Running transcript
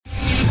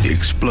The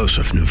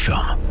explosive new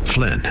film,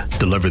 Flynn,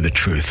 deliver the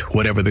truth,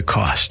 whatever the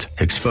cost,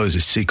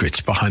 exposes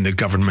secrets behind the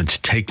government's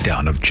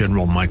takedown of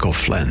General Michael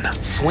Flynn.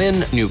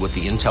 Flynn knew what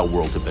the intel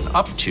world had been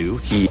up to.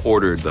 He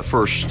ordered the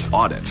first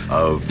audit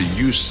of the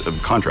use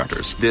of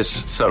contractors.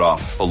 This set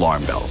off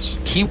alarm bells.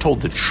 He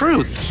told the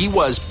truth. He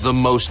was the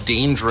most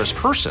dangerous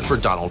person for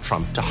Donald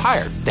Trump to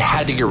hire. They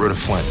had to get rid of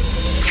Flynn.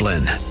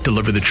 Flynn,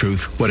 deliver the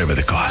truth, whatever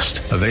the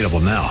cost. Available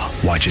now.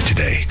 Watch it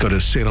today. Go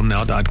to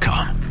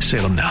salemnow.com.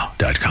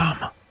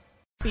 salemnow.com.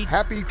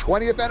 Happy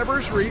 20th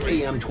anniversary.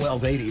 AM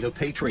 1280, The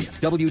Patriot.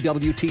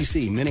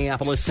 WWTC,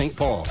 Minneapolis, St.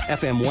 Paul.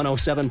 FM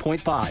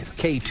 107.5.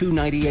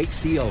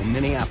 K298CO,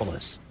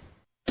 Minneapolis.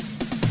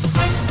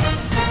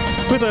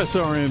 With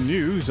SRN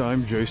News,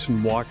 I'm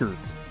Jason Walker.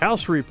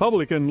 House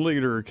Republican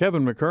leader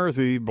Kevin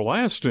McCarthy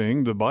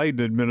blasting the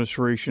Biden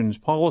administration's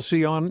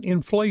policy on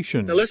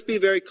inflation. Now, let's be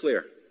very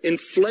clear.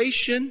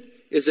 Inflation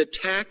is a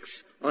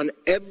tax on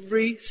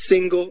every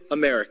single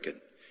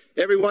American.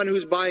 Everyone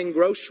who's buying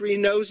grocery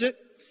knows it.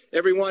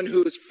 Everyone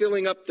who is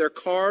filling up their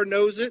car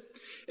knows it.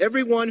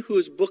 Everyone who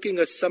is booking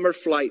a summer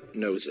flight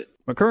knows it.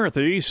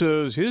 McCarthy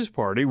says his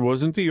party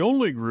wasn't the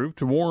only group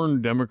to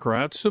warn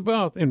Democrats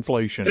about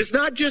inflation. It's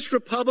not just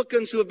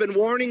Republicans who have been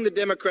warning the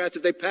Democrats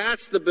if they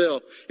passed the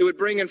bill, it would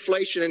bring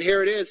inflation, and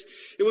here it is.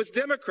 It was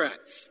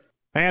Democrats.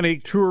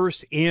 Panicked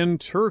tourists in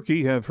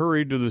Turkey have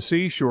hurried to the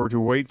seashore to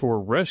wait for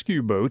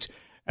rescue boats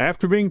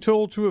after being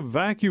told to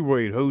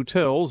evacuate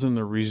hotels in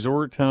the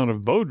resort town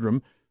of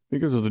Bodrum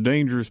because of the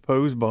dangers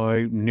posed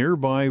by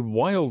nearby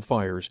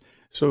wildfires.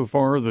 So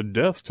far, the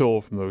death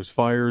toll from those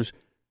fires,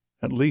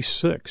 at least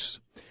 6.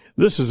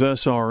 This is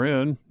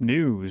SRN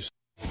News.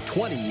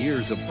 20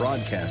 years of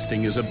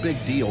broadcasting is a big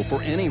deal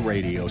for any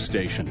radio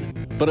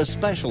station, but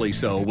especially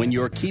so when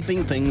you're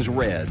keeping things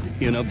red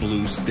in a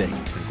blue state.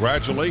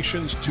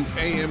 Congratulations to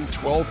AM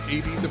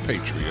 1280 The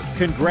Patriot.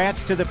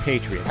 Congrats to The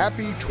Patriot.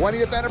 Happy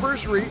 20th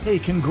anniversary. Hey,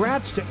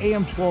 congrats to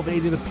AM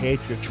 1280 The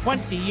Patriot.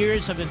 20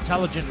 years of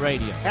intelligent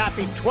radio.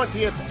 Happy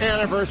 20th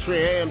anniversary,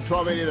 AM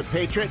 1280 The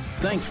Patriot.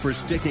 Thanks for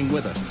sticking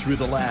with us through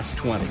the last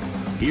 20.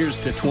 Here's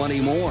to 20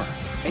 more.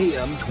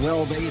 AM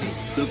 1280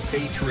 The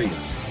Patriot.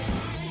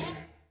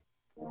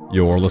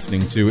 You're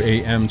listening to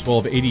AM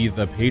 1280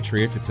 The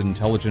Patriot. It's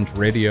intelligent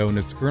radio, and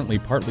it's currently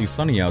partly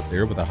sunny out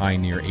there with a high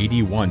near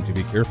 81. To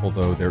be careful,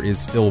 though, there is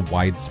still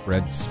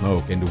widespread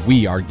smoke, and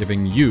we are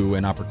giving you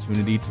an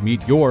opportunity to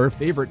meet your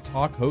favorite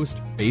talk host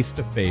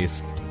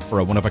face-to-face for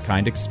a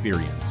one-of-a-kind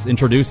experience.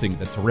 Introducing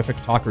the Terrific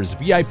Talkers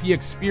VIP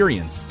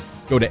experience.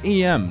 Go to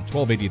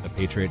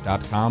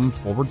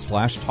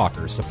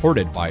am1280thepatriot.com/talker,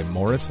 supported by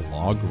Morris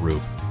Law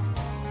Group.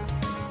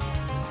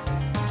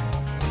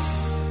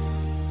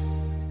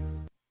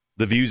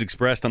 The views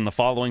expressed on the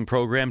following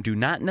program do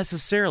not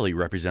necessarily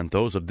represent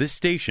those of this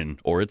station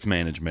or its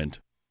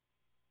management.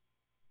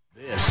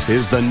 This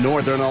is the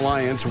Northern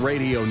Alliance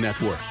Radio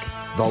Network,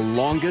 the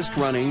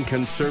longest-running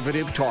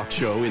conservative talk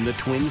show in the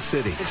Twin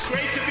Cities. It's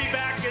great to be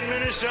back in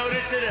Minnesota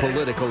today.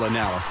 Political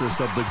analysis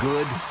of the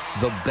good,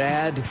 the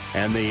bad,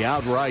 and the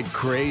outright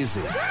crazy.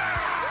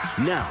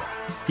 Now,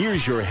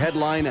 here's your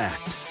headline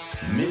act,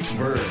 Mitch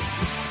Berg.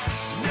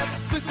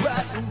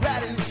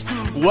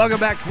 Welcome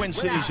back, Twin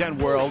Cities and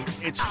world.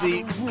 It's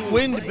the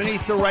wind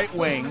beneath the right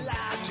wing.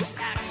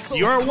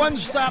 Your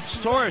one-stop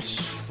source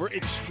for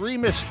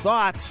extremist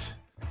thoughts,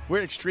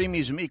 where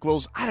extremism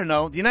equals, I don't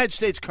know, the United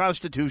States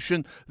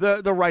Constitution,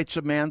 the rights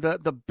of man,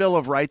 the Bill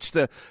of Rights,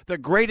 the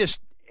greatest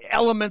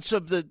elements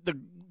of the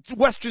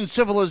Western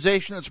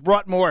civilization that's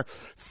brought more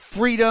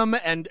freedom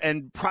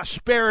and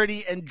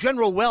prosperity and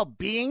general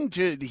well-being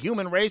to the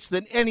human race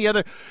than any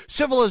other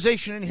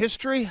civilization in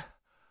history.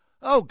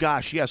 Oh,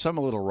 gosh, yes, I'm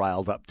a little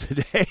riled up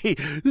today.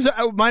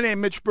 My name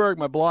is Mitch Berg.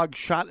 My blog,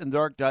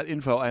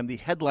 shotindark.info. I'm the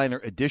headliner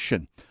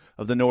edition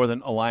of the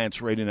Northern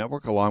Alliance Radio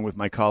Network, along with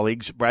my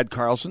colleagues Brad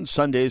Carlson,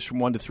 Sundays from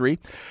 1 to 3.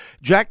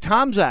 Jack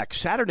Tomczak,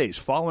 Saturdays,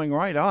 following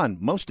right on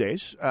most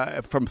days,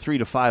 from 3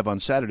 to 5 on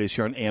Saturdays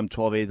here on AM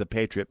 1280 The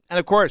Patriot. And,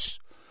 of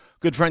course,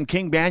 good friend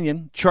King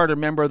Banyan, charter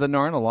member of the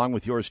NARN, along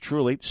with yours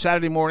truly.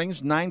 Saturday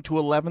mornings, 9 to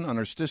 11 on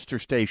our sister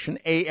station,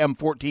 AM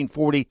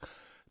 1440,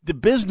 The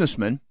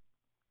Businessman.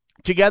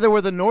 Together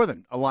with the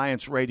Northern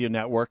Alliance Radio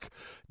Network,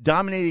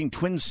 dominating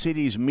Twin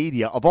Cities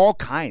media of all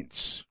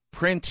kinds,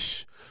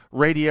 print,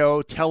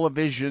 radio,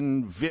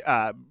 television,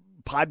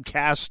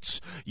 podcasts,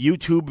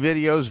 YouTube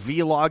videos,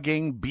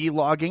 vlogging,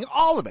 blogging,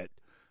 all of it.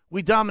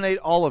 We dominate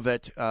all of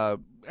it,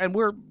 and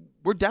we're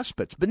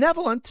despots,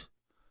 benevolent,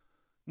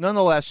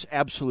 nonetheless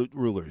absolute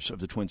rulers of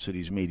the Twin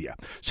Cities media.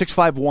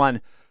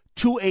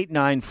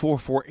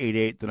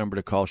 651-289-4488, the number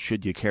to call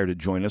should you care to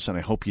join us, and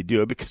I hope you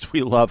do, because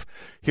we love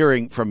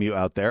hearing from you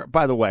out there.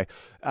 By the way,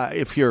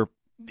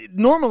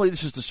 normally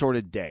this is the sort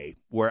of day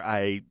where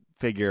I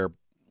figure,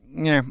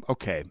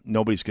 okay,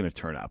 nobody's going to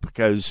turn up,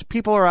 because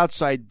people are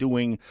outside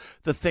doing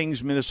the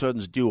things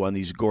Minnesotans do on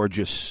these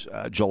gorgeous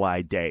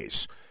July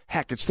days.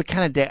 Heck, it's the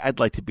kind of day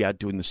I'd like to be out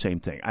doing the same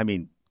thing. I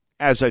mean,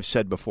 as I've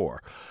said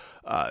before,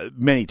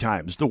 many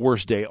times, the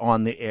worst day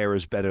on the air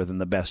is better than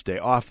the best day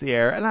off the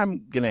air, and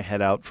I'm going to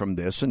head out from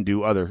this and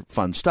do other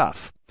fun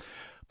stuff.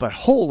 but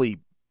holy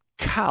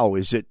cow,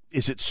 is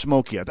it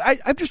smoky out there.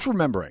 I'm just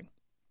remembering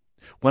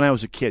when I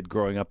was a kid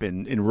growing up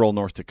in rural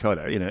North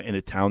Dakota, in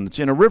a town that's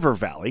in a river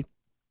valley,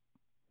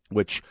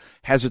 which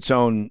has its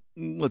own,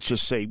 let's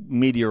just say,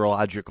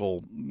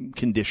 meteorological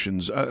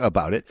conditions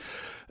about it.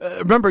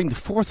 Remembering the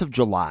 4th of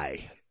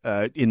July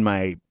in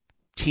my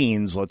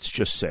teens, let's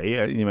just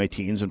say, in my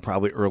teens and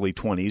probably early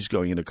 20s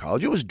going into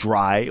college. It was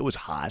dry. It was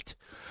hot.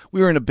 We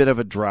were in a bit of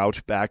a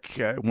drought back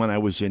when I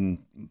was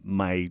in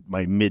my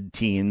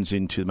mid-teens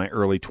into my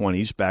early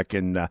 20s back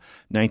in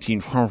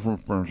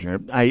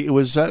it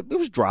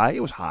was dry.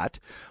 It was hot.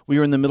 We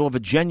were in the middle of a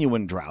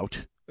genuine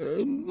drought,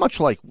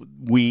 much like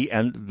we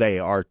and they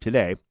are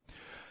today.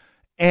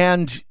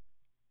 And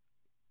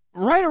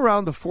right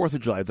around the 4th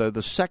of July,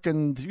 the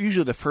second,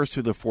 usually the 1st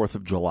through the 4th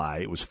of July,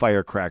 it was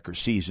firecracker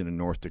season in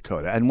North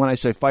Dakota. And when I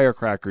say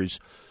firecrackers,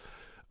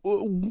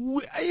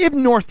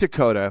 in North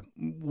Dakota,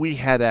 we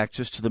had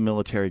access to the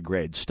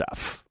military-grade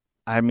stuff.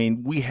 I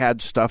mean, we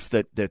had stuff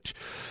that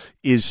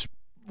is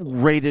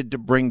rated to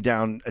bring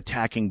down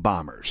attacking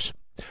bombers.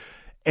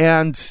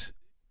 And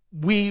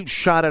we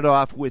shot it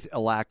off with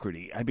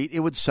alacrity. I mean,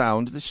 it would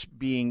sound, this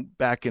being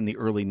back in the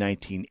early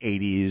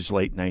 1980s,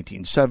 late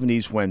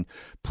 1970s, when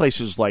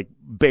places like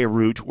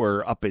Beirut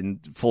were up in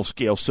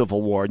full-scale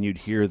civil war, and you'd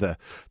hear the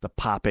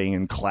popping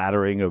and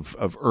clattering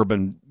of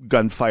urban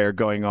gunfire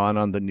going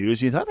on the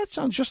news. You thought, that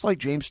sounds just like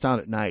Jamestown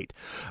at night,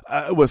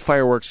 with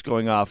fireworks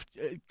going off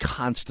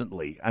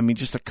constantly. I mean,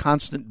 just a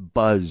constant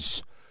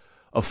buzz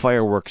of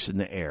fireworks in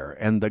the air.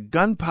 And the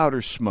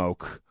gunpowder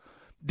smoke,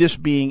 this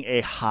being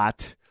a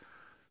hot,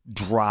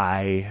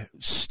 dry,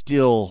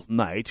 still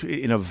night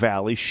in a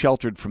valley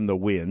sheltered from the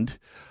wind,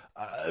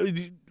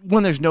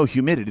 when there's no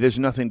humidity, there's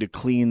nothing to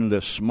clean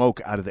the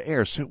smoke out of the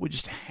air, so it would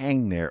just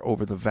hang there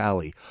over the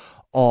valley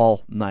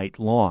all night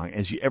long.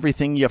 As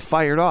everything you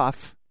fired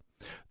off,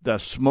 the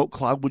smoke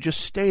cloud would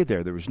just stay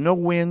there. There was no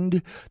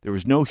wind. There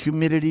was no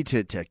humidity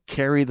to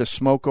carry the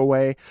smoke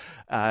away,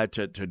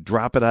 to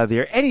drop it out of the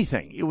air,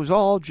 anything. It was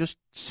all just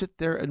sit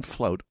there and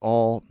float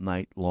all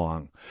night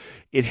long.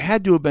 It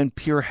had to have been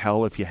pure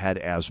hell if you had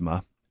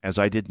asthma, as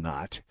I did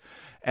not.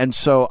 And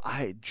so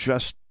I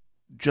just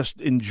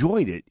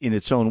enjoyed it in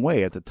its own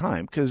way at the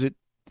time, because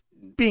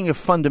being a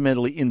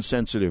fundamentally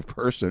insensitive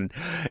person,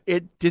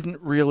 it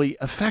didn't really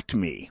affect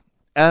me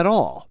at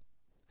all.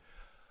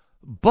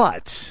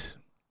 But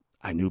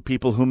I knew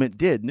people whom it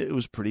did, and it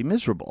was pretty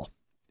miserable,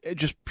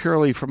 just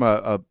purely from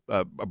a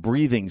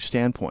breathing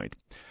standpoint.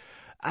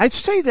 I'd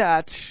say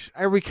that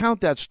I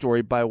recount that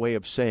story by way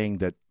of saying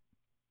that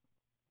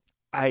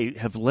I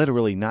have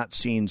literally not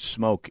seen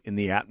smoke in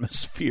the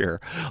atmosphere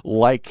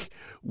like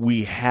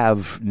we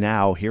have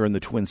now here in the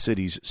Twin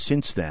Cities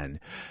since then.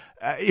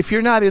 If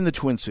you're not in the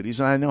Twin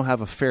Cities, and I know I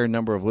have a fair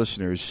number of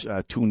listeners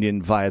tuned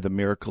in via the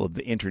miracle of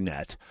the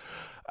internet,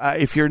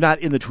 if you're not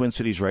in the Twin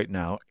Cities right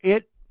now,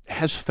 it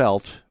has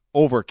felt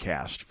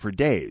overcast for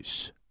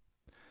days,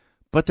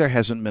 but there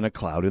hasn't been a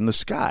cloud in the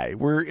sky.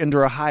 We're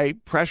under a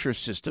high-pressure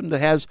system that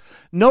has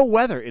no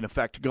weather, in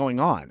effect, going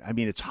on. I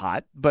mean, it's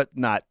hot, but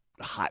not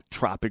hot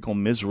tropical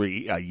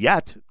misery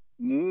yet.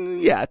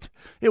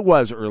 It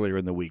was earlier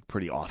in the week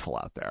pretty awful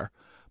out there,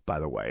 by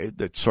the way,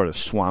 that sort of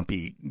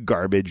swampy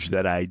garbage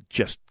that I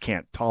just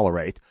can't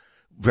tolerate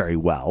very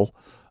well,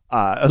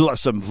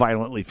 unless I'm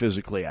violently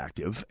physically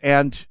active.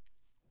 And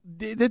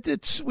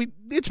it's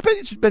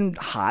been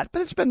hot,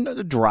 but it's been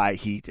a dry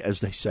heat, as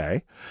they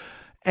say.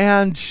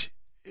 And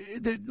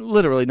there's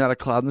literally not a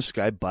cloud in the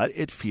sky, but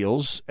it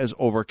feels as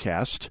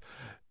overcast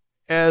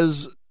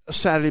as a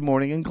Saturday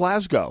morning in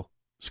Glasgow,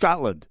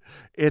 Scotland.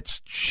 It's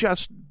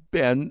just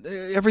been,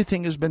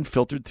 everything has been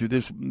filtered through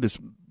this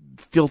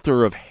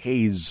filter of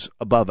haze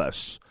above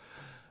us.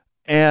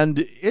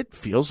 And it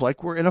feels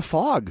like we're in a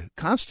fog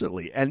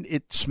constantly. And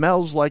it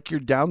smells like you're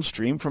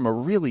downstream from a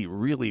really,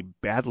 really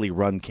badly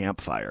run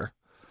campfire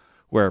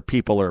where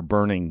people are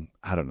burning,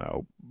 I don't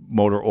know,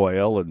 motor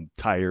oil and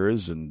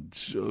tires and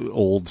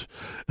old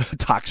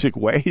toxic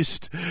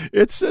waste.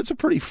 It's a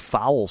pretty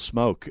foul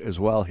smoke as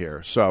well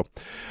here. So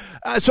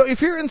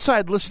if you're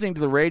inside listening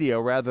to the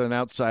radio rather than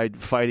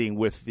outside fighting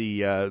with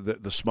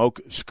the smoke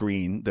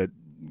screen that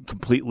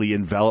completely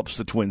envelops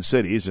the Twin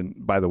Cities, and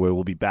by the way,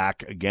 we'll be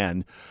back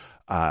again,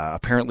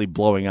 apparently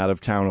blowing out of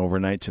town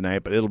overnight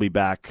tonight, but it'll be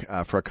back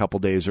for a couple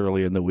days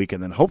early in the week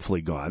and then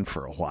hopefully gone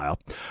for a while.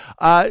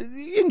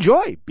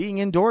 Enjoy being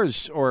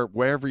indoors or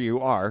wherever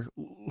you are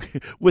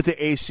with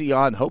the AC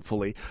on,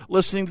 hopefully,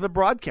 listening to the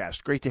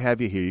broadcast. Great to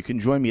have you here. You can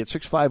join me at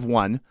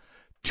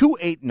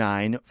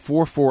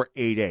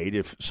 651-289-4488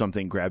 if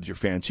something grabs your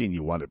fancy and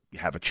you want to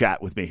have a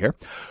chat with me here.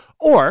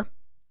 Or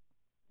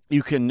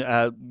you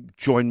can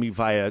join me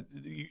via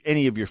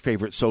any of your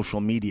favorite social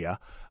media,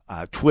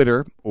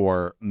 Twitter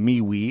or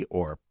MeWe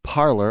or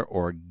Parler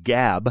or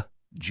Gab,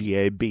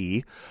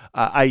 G-A-B.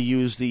 I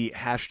use the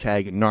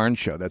hashtag NARN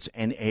Show. That's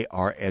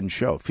N-A-R-N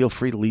Show. Feel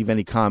free to leave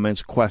any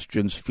comments,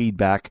 questions,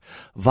 feedback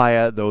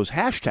via those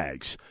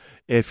hashtags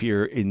if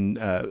you're in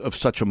of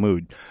such a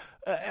mood.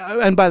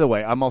 And by the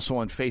way, I'm also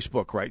on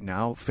Facebook right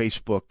now.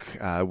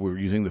 Facebook, we're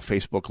using the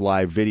Facebook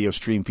Live video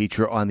stream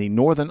feature on the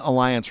Northern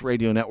Alliance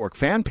Radio Network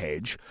fan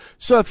page.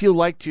 So if you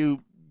like to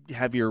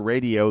have your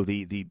radio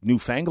the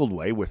newfangled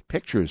way with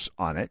pictures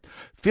on it,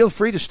 feel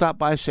free to stop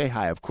by, say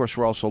hi. Of course,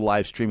 we're also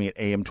live streaming at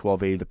AM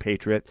 1280 The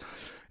Patriot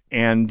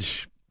and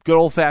good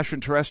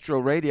old-fashioned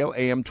terrestrial radio,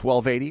 AM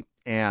 1280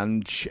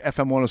 and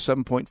FM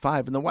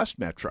 107.5 in the West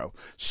Metro.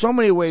 So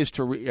many ways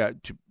to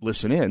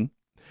listen in.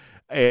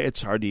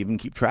 It's hard to even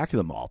keep track of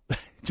them all.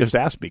 Just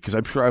ask me, because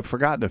I'm sure I've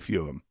forgotten a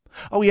few of them.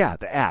 Oh, yeah,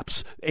 the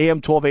apps. AM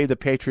 1280, the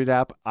Patriot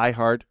app,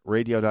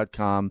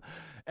 iHeartRadio.com.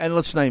 And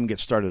let's not even get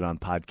started on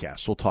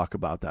podcasts. We'll talk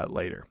about that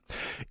later.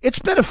 It's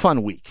been a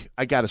fun week,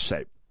 I got to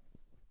say.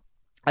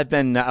 I've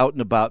been out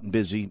and about and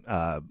busy,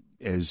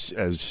 as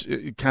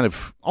kind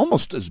of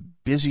almost as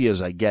busy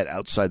as I get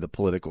outside the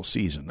political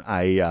season.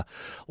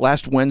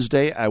 Last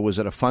Wednesday, I was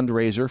at a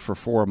fundraiser for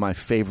four of my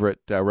favorite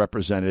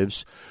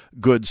representatives,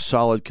 good,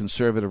 solid,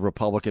 conservative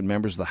Republican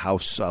members of the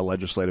House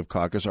Legislative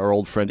Caucus, our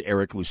old friend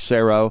Eric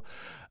Lucero,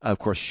 of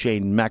course,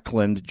 Shane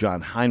Meckland,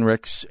 John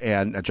Heinrich,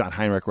 and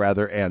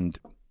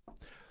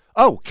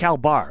Cal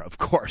Barr, of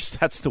course.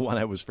 That's the one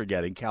I was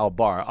forgetting, Cal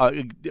Barr.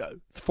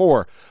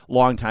 Four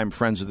longtime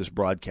friends of this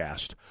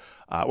broadcast.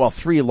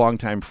 Three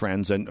longtime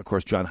friends, and, of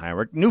course, John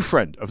Heinrich, new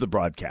friend of the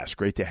broadcast.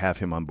 Great to have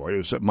him on board. It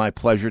was my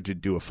pleasure to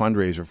do a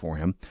fundraiser for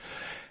him.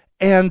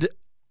 And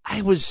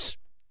as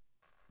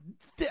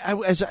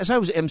I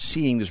was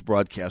emceeing this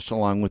broadcast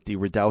along with the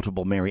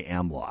redoubtable Mary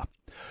Amlaw,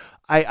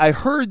 I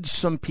heard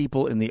some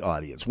people in the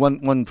audience.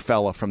 One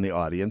fella from the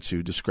audience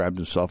who described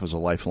himself as a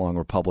lifelong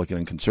Republican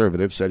and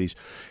conservative said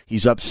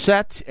he's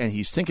upset and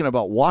he's thinking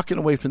about walking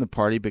away from the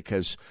party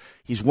because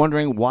he's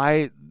wondering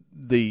why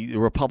the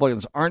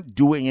Republicans aren't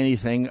doing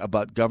anything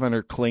about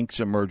Governor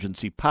Klink's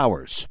emergency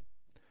powers.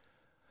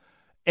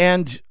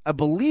 And I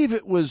believe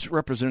it was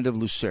Representative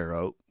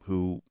Lucero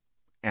who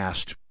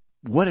asked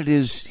what it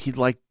is he'd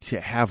like to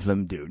have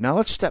them do. Now,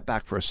 let's step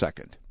back for a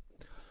second.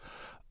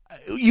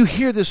 You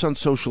hear this on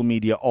social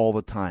media all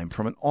the time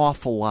from an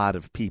awful lot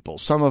of people,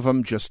 some of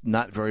them just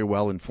not very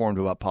well informed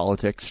about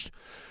politics,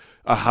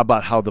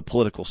 about how the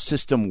political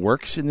system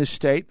works in this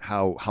state,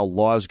 how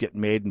laws get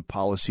made and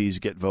policies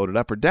get voted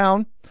up or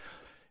down.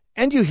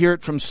 And you hear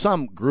it from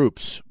some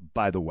groups,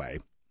 by the way,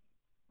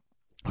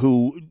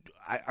 who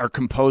are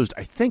composed,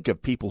 I think,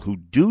 of people who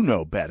do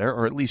know better,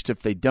 or at least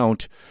if they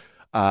don't,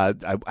 I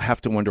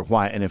have to wonder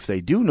why. And if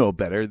they do know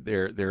better,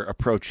 their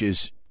approach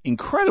is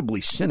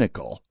incredibly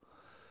cynical.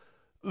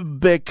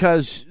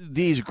 Because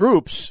these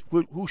groups,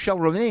 who shall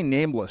remain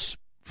nameless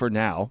for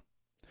now,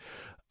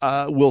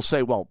 will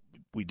say, well,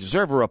 we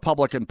deserve a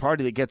Republican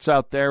Party that gets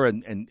out there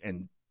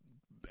and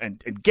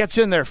gets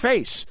in their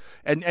face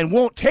and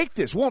won't take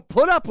this, won't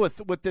put up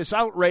with this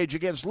outrage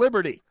against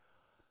liberty.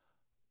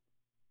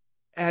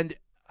 And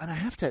I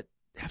have to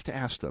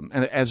ask them,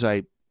 and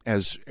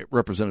as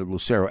Representative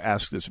Lucero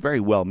asked this very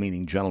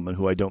well-meaning gentleman,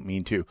 who I don't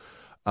mean to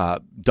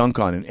dunk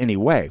on in any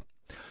way,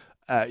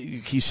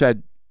 he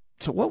said,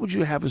 so what would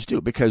you have us do?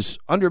 Because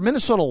under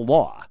Minnesota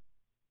law,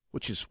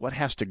 which is what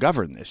has to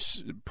govern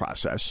this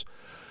process,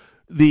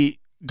 the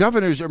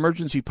governor's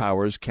emergency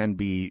powers can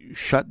be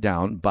shut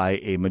down by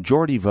a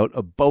majority vote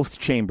of both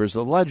chambers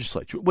of the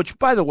legislature, which,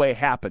 by the way,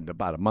 happened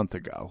about a month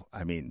ago.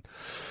 I mean,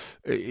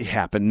 it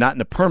happened not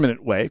in a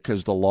permanent way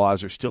because the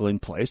laws are still in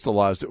place, the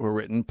laws that were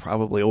written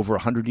probably over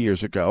 100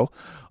 years ago,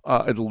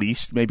 at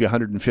least maybe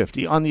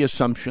 150, on the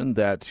assumption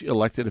that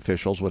elected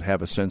officials would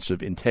have a sense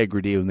of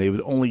integrity and they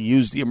would only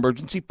use the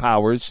emergency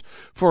powers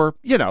for,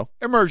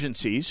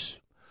 emergencies,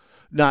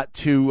 not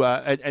to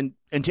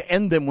and to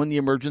end them when the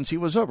emergency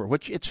was over,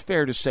 which it's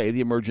fair to say the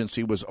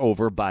emergency was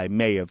over by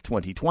May of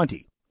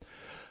 2020.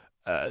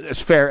 It's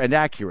fair and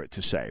accurate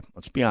to say,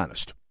 let's be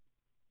honest.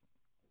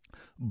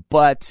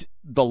 But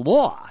the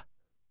law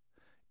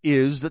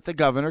is that the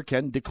governor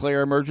can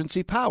declare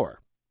emergency power.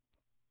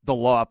 The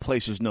law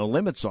places no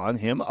limits on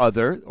him,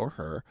 other or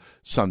her,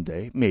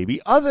 someday, maybe,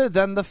 other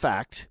than the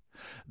fact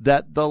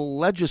that the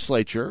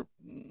legislature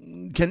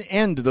can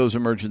end those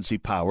emergency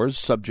powers,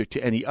 subject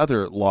to any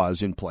other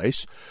laws in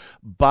place,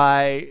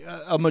 by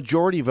a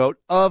majority vote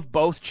of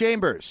both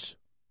chambers.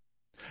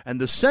 And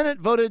the Senate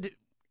voted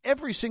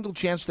every single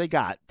chance they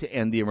got to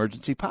end the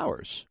emergency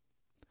powers.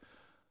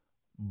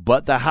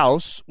 But the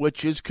House,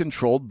 which is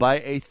controlled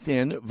by a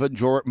thin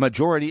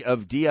majority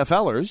of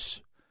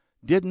DFLers,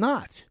 did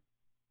not.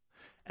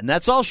 And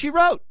that's all she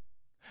wrote.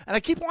 And I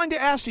keep wanting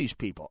to ask these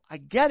people, I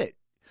get it.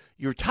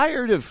 You're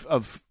tired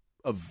of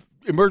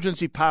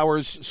emergency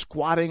powers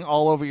squatting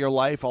all over your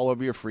life, all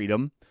over your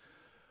freedom.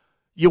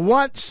 You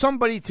want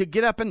somebody to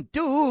get up and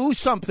do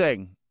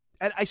something.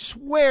 And I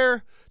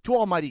swear to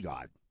Almighty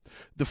God,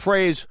 the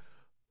phrase,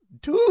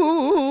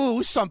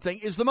 do something,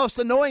 is the most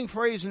annoying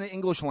phrase in the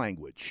English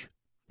language.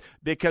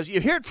 Because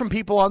you hear it from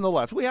people on the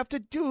left. We have to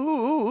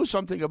do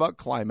something about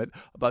climate,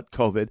 about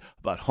COVID,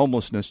 about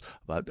homelessness,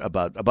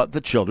 about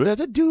the children. We have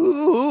to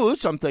do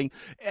something.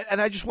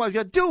 And I just want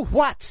to go, do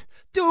what?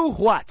 Do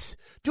what?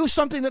 Do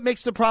something that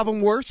makes the problem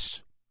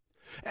worse?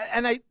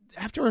 And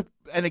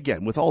and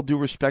again, with all due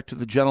respect to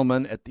the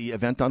gentleman at the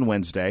event on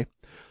Wednesday,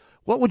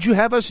 what would you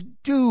have us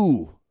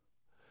do?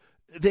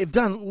 They've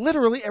done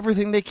literally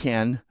everything they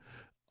can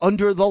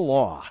under the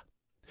law.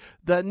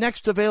 The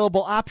next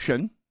available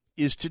option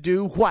is to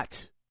do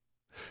what?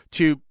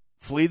 To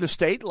flee the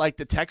state like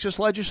the Texas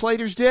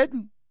legislators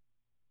did?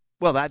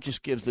 Well, that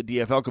just gives the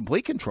DFL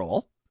complete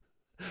control.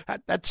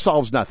 That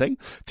solves nothing.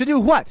 To do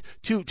what?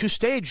 To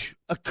stage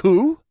a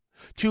coup?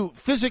 To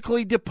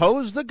physically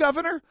depose the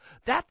governor?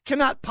 That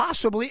cannot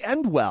possibly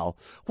end well.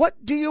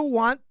 What do you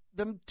want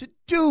them to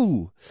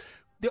do?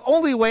 The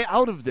only way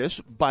out of this,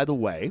 by the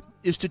way,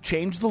 is to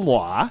change the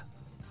law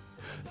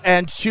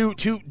and to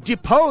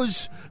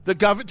depose the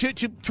governor,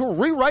 to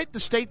rewrite the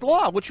state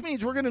law, which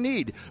means we're going to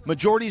need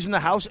majorities in the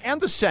House and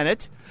the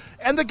Senate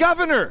and the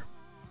governor.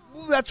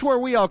 That's where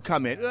we all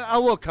come in. I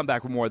will come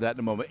back with more of that in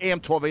a moment. AM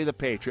 1280, The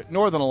Patriot.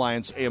 Northern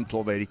Alliance, AM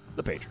 1280,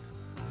 The Patriot.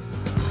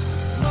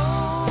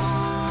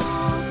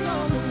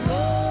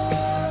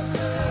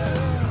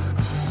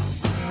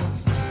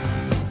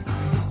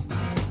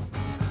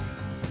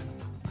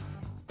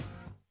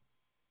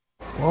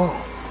 Whoa,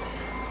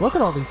 look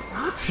at all these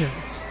options.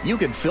 You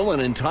could fill an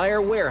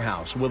entire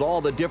warehouse with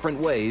all the different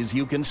ways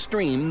you can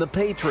stream The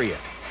Patriot.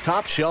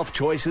 Top shelf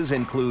choices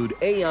include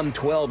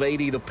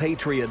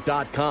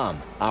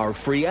AM1280thepatriot.com, our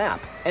free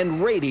app,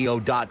 and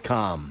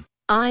radio.com.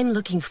 I'm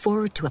looking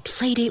forward to a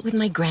play date with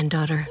my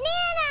granddaughter.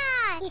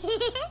 Nana!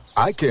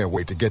 I can't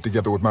wait to get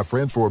together with my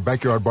friends for a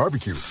backyard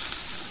barbecue.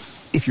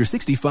 If you're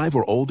 65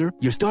 or older,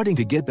 you're starting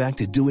to get back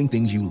to doing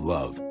things you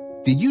love.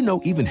 Did you know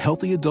even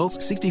healthy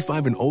adults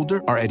 65 and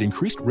older are at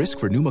increased risk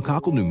for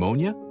pneumococcal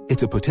pneumonia?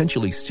 It's a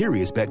potentially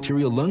serious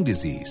bacterial lung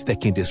disease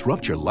that can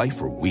disrupt your life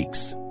for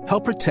weeks.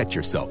 Help protect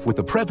yourself with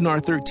the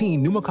Prevnar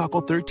 13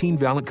 pneumococcal 13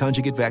 valent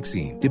conjugate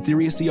vaccine,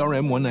 diphtheria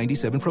CRM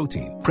 197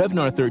 protein.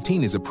 Prevnar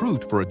 13 is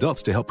approved for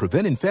adults to help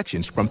prevent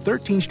infections from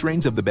 13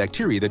 strains of the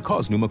bacteria that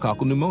cause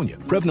pneumococcal pneumonia.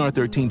 Prevnar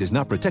 13 does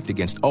not protect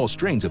against all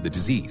strains of the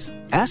disease.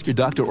 Ask your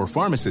doctor or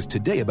pharmacist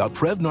today about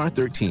Prevnar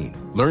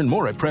 13. Learn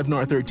more at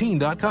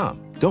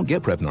Prevnar13.com. Don't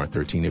get Prevnar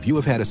 13 if you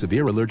have had a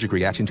severe allergic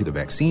reaction to the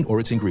vaccine or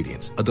its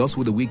ingredients. Adults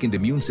with a weakened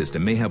immune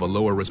system may have a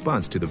lower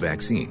response to the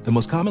vaccine. The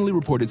most commonly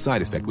reported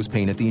side effect was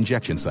pain at the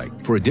injection site.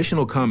 For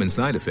additional common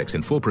side effects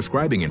and full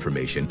prescribing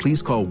information,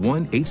 please call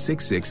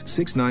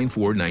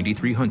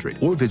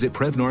 1-866-694-9300 or visit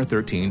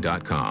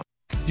Prevnar13.com.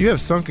 Do you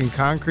have sunken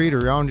concrete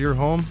around your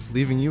home,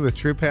 leaving you with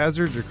trip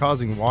hazards or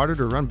causing water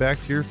to run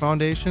back to your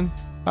foundation?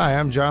 Hi,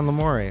 I'm John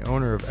Lamore,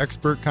 owner of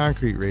Expert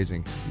Concrete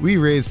Raising. We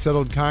raise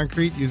settled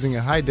concrete using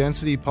a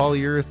high-density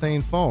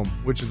polyurethane foam,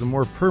 which is a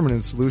more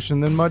permanent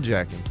solution than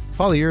mudjacking.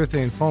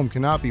 Polyurethane foam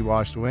cannot be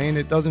washed away and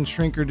it doesn't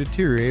shrink or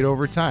deteriorate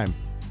over time.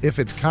 If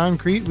it's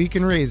concrete, we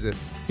can raise it.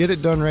 Get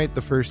it done right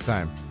the first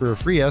time. For a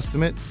free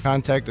estimate,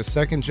 contact a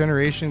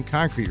second-generation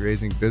concrete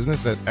raising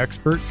business at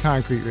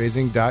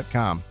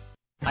expertconcreteraising.com.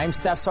 I'm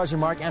Staff Sergeant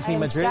Mark Anthony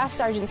Madrid. Staff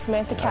Sergeant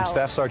Samantha Cowell. I'm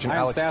Staff Sergeant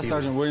Alex Staff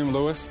Sergeant William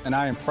Lewis, and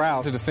I am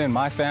proud to defend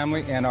my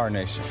family and our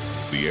nation.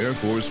 The Air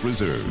Force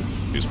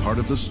Reserve is part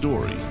of the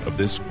story of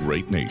this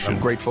great nation. I'm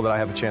grateful that I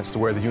have a chance to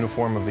wear the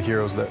uniform of the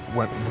heroes that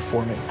went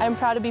before me. I'm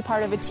proud to be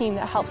part of a team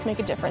that helps make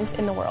a difference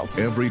in the world.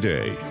 Every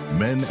day,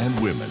 men and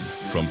women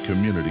from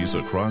communities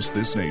across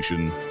this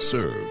nation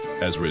serve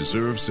as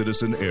reserve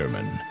citizen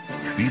airmen.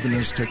 Even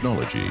as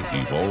technology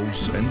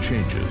evolves and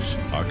changes,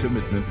 our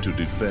commitment to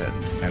defend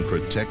and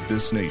protect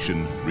this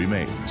nation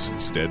remains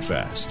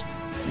steadfast.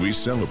 We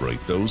celebrate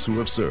those who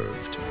have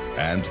served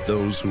and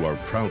those who are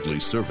proudly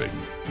serving.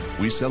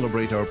 We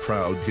celebrate our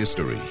proud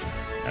history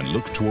and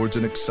look towards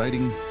an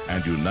exciting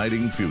and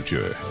uniting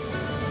future.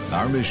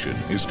 Our mission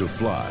is to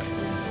fly,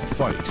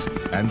 fight,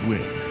 and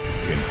win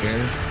in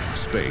air,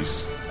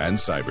 space, and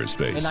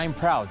cyberspace. And I'm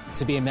proud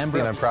to be a member.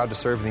 And I'm proud to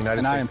serve in the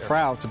United States. And I am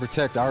proud to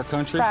protect our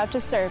country. Proud to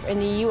serve in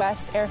the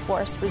U.S. Air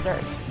Force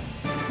Reserve.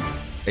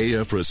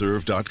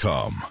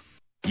 AFReserve.com.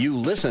 You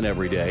listen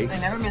every day. I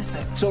never miss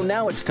it. So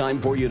now it's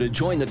time for you to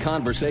join the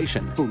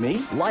conversation. Who,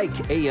 me?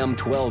 Like AM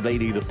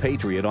 1280 The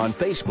Patriot on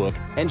Facebook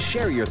and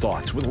share your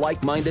thoughts with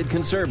like-minded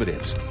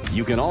conservatives.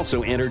 You can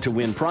also enter to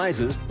win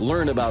prizes,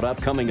 learn about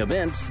upcoming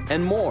events,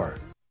 and more.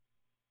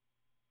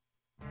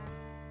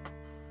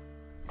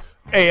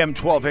 AM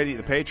 1280,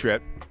 The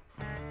Patriot.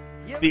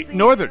 The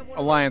Northern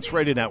Alliance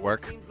Radio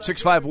Network,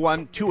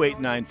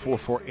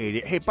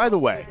 651-289-4480. Hey, by the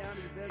way,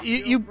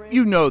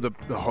 you know the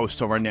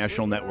hosts of our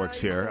national networks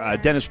here.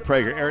 Dennis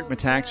Prager, Eric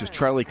Metaxas,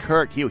 Charlie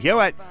Kirk, Hugh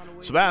Hewitt,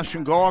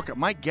 Sebastian Gork,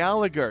 Mike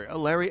Gallagher,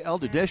 Larry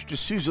Elder, Dinesh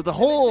D'Souza, the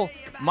whole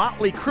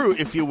motley crew,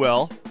 if you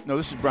will. No,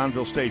 this is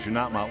Brownville Station,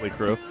 not Motley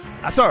Crew.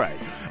 That's all right.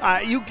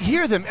 You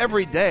hear them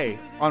every day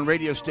on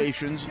radio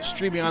stations,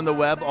 streaming on the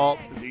web, all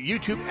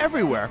YouTube,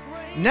 everywhere.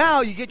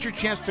 Now you get your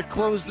chance to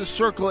close the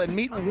circle and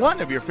meet one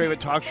of your favorite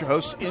talk show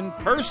hosts in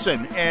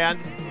person. And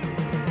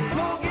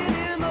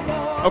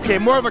okay,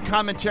 more of a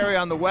commentary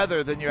on the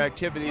weather than your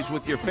activities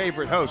with your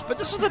favorite host. But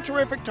this is the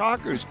Terrific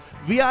Talkers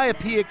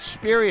VIP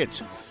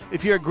experience.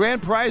 If you're a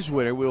grand prize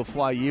winner, we'll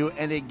fly you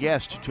and a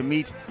guest to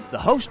meet the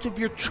host of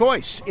your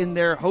choice in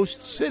their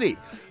host city.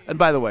 And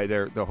by the way,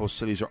 the host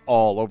cities are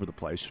all over the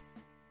place.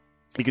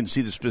 You can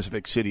see the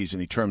specific cities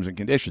and the terms and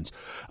conditions.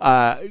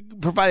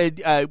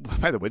 Provided,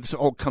 by the way, this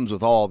all comes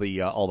with all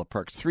the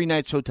perks. 3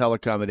 nights hotel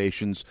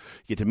accommodations.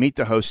 You get to meet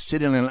the host,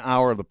 sit in an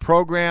hour of the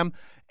program,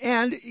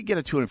 and you get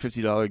a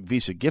 $250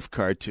 Visa gift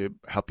card to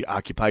help you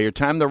occupy your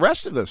time the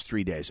rest of those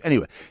 3 days.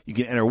 Anyway, you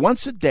can enter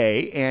once a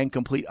day and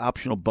complete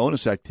optional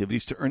bonus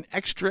activities to earn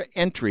extra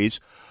entries,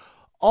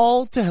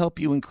 all to help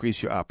you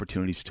increase your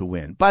opportunities to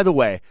win. By the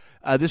way,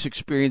 this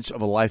experience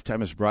of a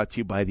lifetime is brought to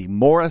you by the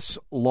Morris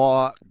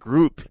Law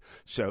Group.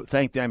 So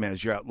thank them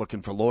as you're out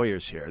looking for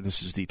lawyers here.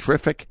 This is the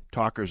terrific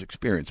Talkers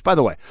experience. By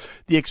the way,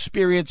 the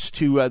experience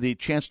to the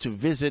chance to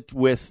visit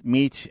with,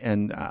 meet,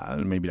 and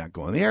maybe not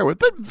go on the air with,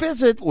 but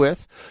visit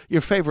with your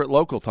favorite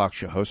local talk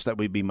show hosts. That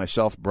would be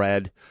myself,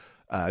 Brad,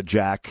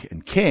 Jack,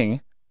 and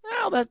King.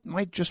 Well, that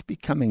might just be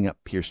coming up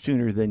here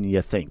sooner than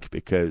you think,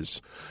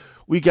 because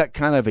we got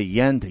kind of a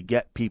yen to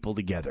get people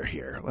together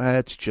here.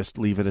 Let's just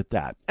leave it at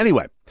that.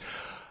 Anyway,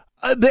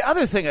 the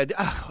other thing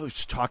I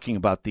was talking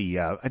about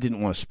I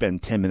didn't want to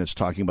spend 10 minutes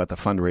talking about the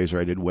fundraiser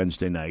I did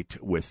Wednesday night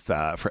with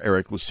for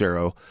Eric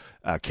Lucero,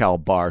 Cal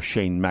Barr,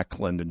 Shane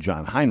Meckland, and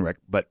John Heinrich,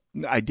 but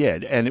I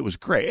did, and it was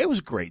great. It was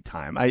a great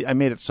time. I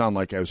made it sound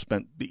like I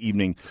spent the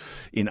evening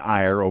in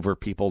ire over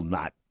people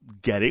not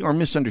getting or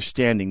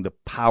misunderstanding the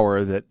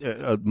power that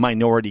a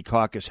minority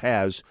caucus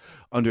has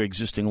under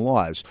existing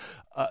laws.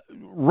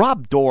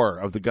 Rob Dorr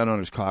of the Gun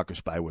Owners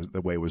Caucus, by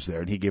the way, was there,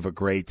 and he gave a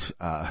great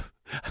I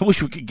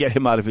wish we could get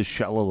him out of his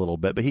shell a little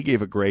bit, but he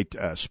gave a great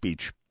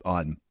speech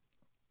on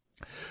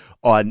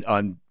one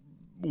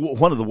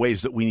of the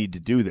ways that we need to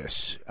do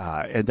this,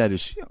 and that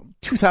is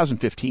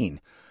 2015.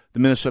 The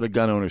Minnesota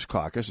Gun Owners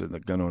Caucus and the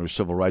Gun Owners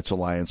Civil Rights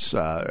Alliance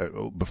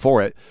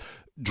before it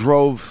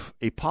drove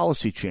a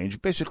policy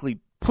change, basically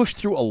pushed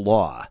through a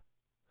law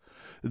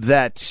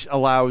that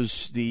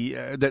allows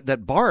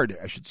that barred,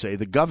 I should say,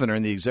 the governor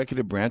and the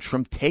executive branch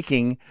from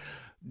taking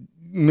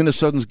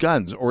Minnesotans'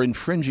 guns or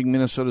infringing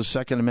Minnesota's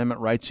Second Amendment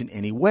rights in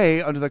any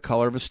way under the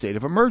color of a state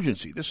of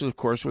emergency. This, of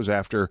course, was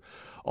after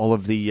all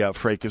of the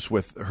fracas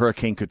with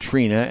Hurricane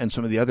Katrina and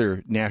some of the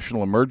other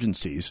national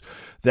emergencies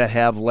that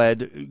have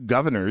led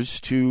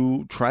governors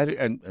to try to,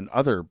 and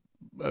other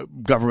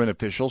government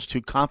officials, to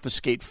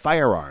confiscate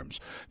firearms.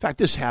 In fact,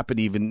 this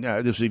happened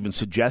this was even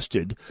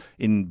suggested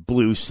in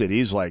blue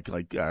cities like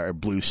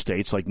blue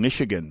states like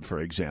Michigan, for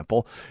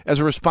example, as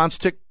a response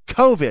to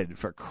COVID,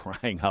 for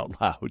crying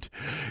out loud.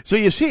 So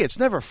you see, it's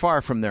never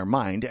far from their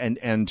mind,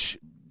 and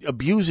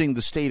abusing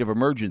the state of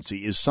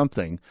emergency is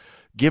something,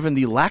 given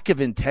the lack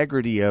of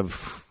integrity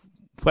of,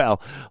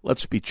 well,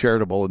 let's be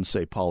charitable and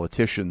say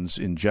politicians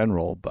in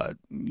general, but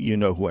you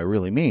know who I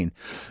really mean,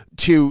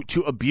 to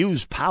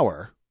abuse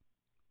power.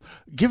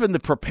 Given the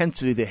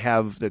propensity they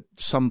have, that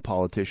some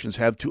politicians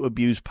have, to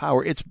abuse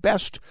power, it's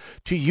best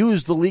to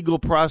use the legal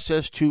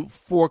process to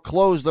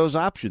foreclose those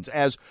options,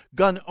 as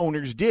gun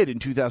owners did in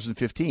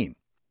 2015.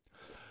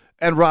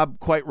 And Rob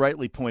quite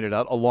rightly pointed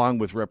out, along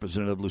with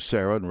Representative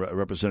Lucero and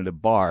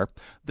Representative Barr,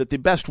 that the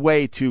best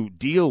way to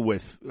deal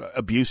with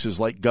abuses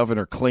like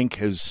Governor Klink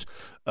has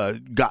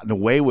gotten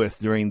away with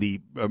during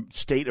the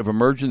state of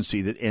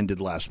emergency that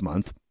ended last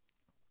month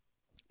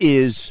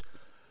is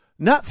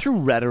not through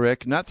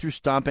rhetoric, not through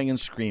stomping and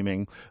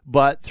screaming,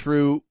 but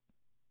through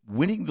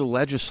winning the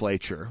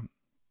legislature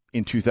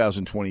in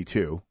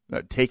 2022,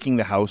 taking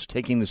the House,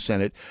 taking the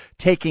Senate,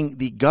 taking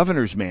the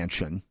governor's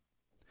mansion,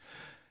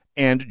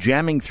 and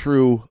jamming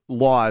through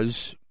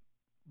laws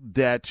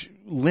that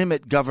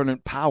limit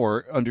government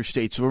power under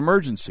states of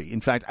emergency.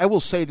 In fact, I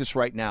will say this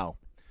right now.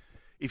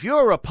 If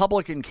you're a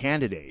Republican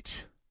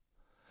candidate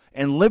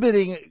and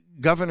limiting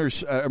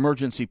governor's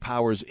emergency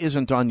powers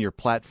isn't on your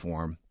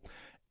platform,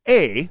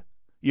 A,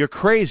 you're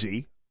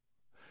crazy.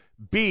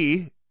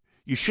 B,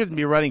 you shouldn't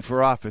be running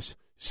for office.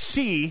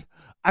 C,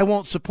 I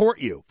won't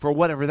support you for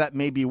whatever that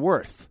may be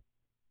worth.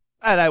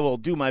 And I will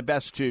do my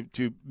best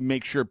to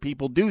make sure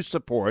people do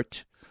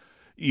support,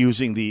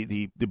 using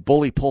the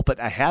bully pulpit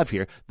I have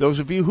here, those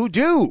of you who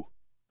do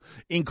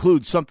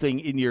include something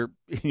in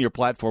your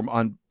platform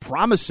on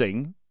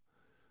promising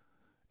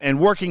and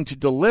working to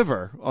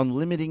deliver on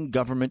limiting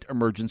government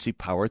emergency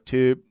power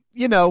to,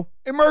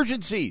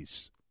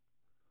 emergencies.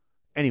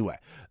 Anyway,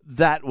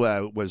 that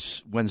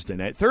was Wednesday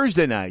night.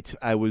 Thursday night,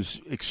 I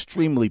was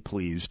extremely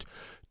pleased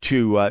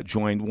to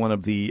join one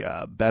of the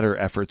better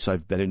efforts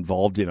I've been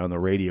involved in on the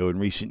radio in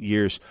recent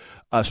years.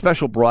 A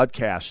special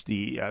broadcast,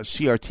 the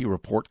CRT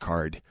report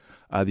card,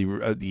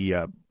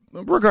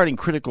 regarding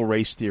critical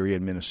race theory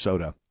in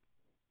Minnesota.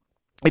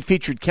 It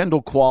featured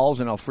Kendall Qualls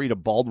and Elfrida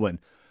Baldwin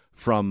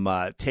from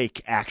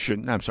Take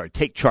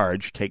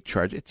Charge.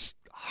 It's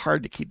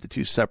hard to keep the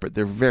two separate.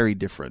 They're very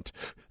different.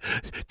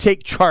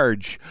 Take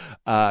Charge,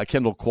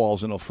 Kendall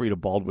Qualls and Elfrida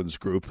Baldwin's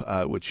group,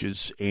 which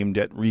is aimed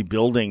at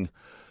rebuilding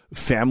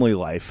family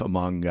life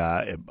among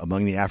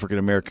the African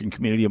American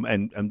community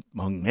and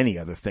among many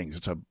other things.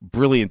 It's a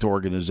brilliant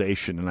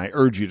organization, and I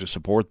urge you to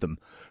support them,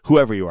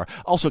 whoever you are.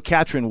 Also,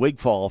 Katrin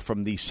Wigfall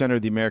from the Center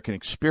of the American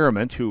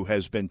Experiment, who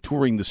has been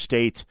touring the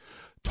state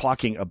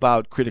talking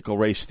about critical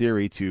race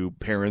theory to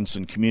parents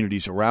and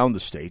communities around the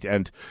state.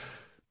 And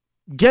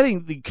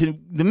getting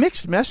the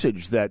mixed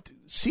message that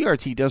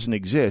CRT doesn't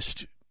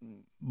exist,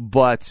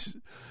 but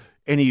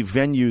any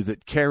venue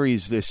that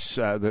carries this,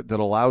 that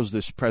allows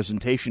this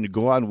presentation to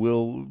go on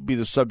will be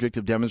the subject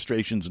of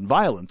demonstrations and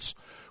violence,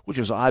 which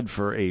is odd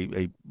for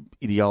a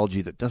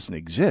ideology that doesn't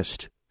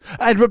exist.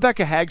 And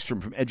Rebecca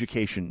Hagstrom from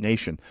Education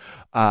Nation,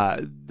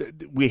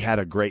 we had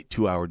a great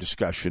 2-hour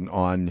discussion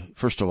on,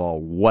 first of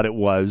all, what it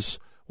was,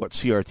 what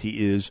CRT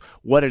is,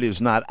 what it is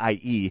not,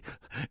 i.e.,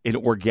 an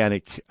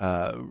organic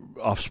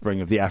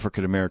offspring of the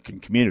African-American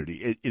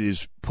community. It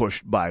is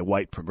pushed by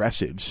white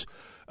progressives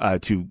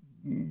to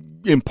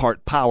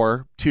impart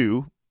power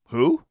to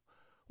who?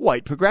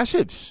 White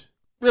progressives.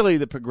 Really,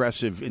 the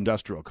progressive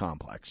industrial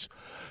complex.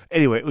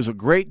 Anyway, it was a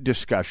great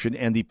discussion,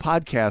 and the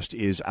podcast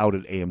is out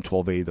at AM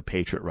 1280 The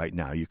Patriot right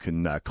now. You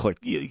can click.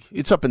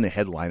 It's up in the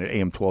headline at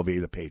AM 1280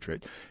 The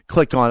Patriot.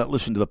 Click on it,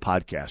 listen to the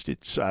podcast.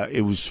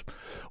 It was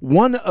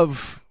one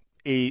of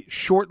a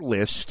short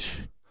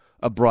list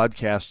of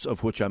broadcasts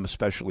of which I'm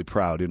especially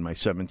proud in my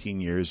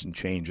 17 years and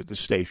change at the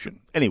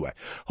station. Anyway,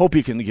 hope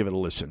you can give it a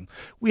listen.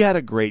 We had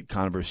a great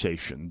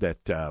conversation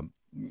that,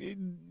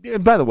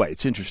 by the way,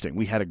 it's interesting.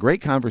 We had a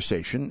great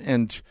conversation,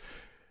 and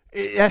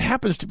it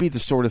happens to be the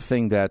sort of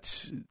thing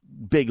that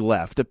big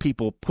left, the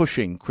people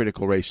pushing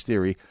critical race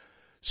theory,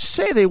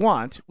 say they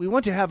want. We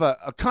want to have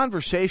a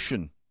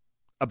conversation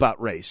about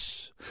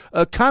race,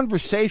 a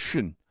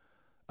conversation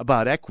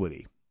about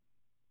equity.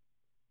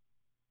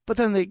 But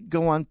then they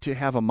go on to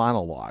have a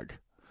monologue.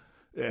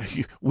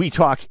 We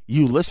talk,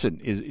 you listen,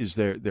 is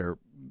their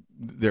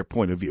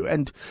point of view.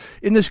 And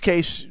in this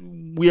case,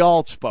 we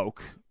all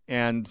spoke,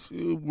 and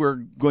we're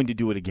going to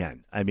do it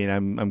again. I mean,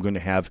 I'm going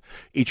to have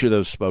each of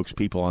those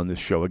spokespeople on this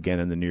show again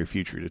in the near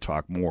future to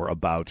talk more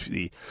about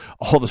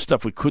all the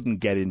stuff we couldn't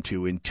get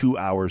into in 2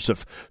 hours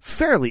of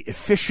fairly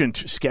efficient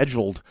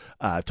scheduled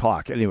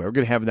talk. Anyway, we're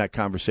going to have that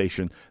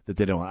conversation that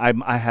they don't.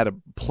 I had a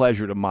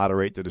pleasure to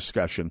moderate the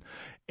discussion,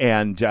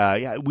 and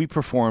we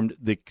performed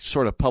the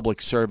sort of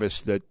public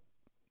service that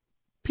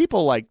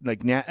people like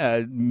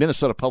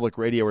Minnesota Public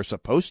Radio are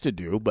supposed to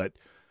do, but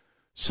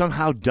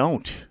somehow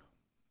don't.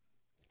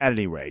 At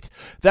any rate,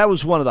 that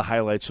was one of the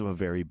highlights of a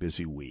very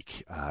busy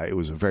week. It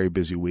was a very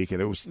busy week,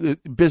 and it was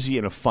busy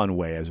in a fun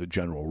way as a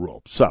general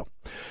rule. So,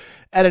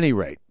 at any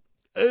rate,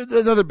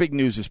 another big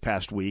news this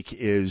past week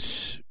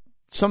is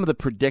some of the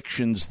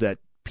predictions that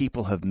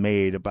people have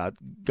made about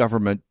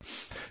government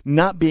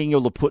not being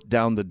able to put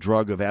down the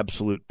drug of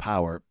absolute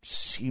power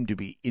seem to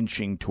be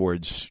inching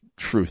towards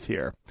truth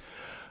here.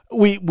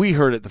 We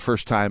heard it the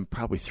first time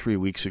probably 3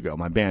 weeks ago.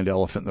 My band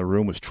Elephant in the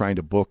Room was trying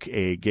to book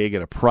a gig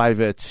at a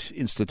private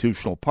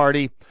institutional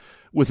party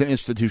with an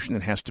institution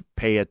that has to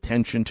pay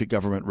attention to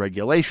government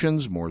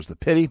regulations, more's the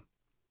pity.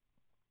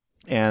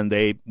 And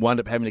they wound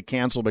up having to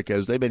cancel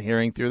because they've been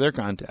hearing through their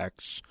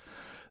contacts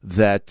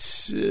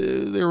that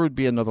there would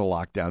be another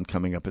lockdown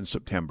coming up in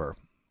September.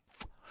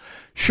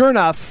 Sure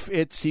enough,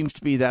 it seems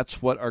to be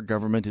that's what our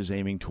government is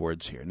aiming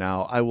towards here.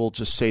 Now, I will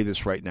just say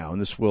this right now, and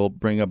this will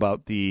bring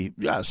about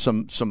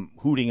some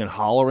hooting and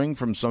hollering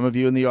from some of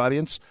you in the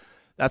audience.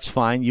 That's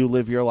fine. You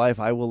live your life.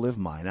 I will live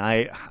mine.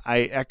 I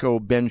echo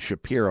Ben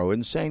Shapiro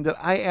in saying that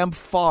I am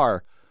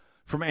far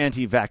from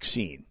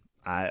anti-vaccine.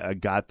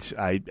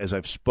 As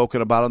I've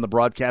spoken about on the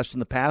broadcast in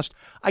the past,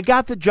 I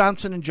got the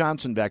Johnson &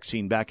 Johnson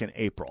vaccine back in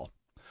April.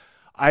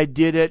 I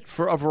did it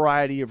for a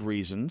variety of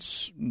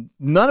reasons,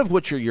 none of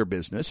which are your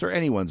business or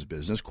anyone's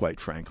business, quite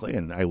frankly,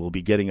 and I will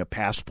be getting a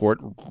passport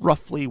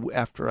roughly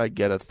after I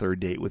get a third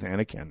date with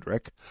Anna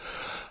Kendrick.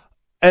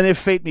 And if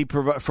fate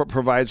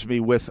provides me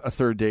with a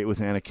third date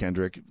with Anna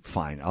Kendrick,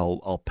 fine,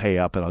 I'll pay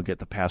up and I'll get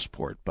the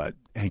passport. But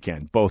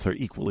again, both are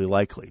equally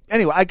likely.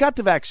 Anyway, I got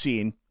the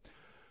vaccine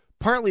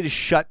partly to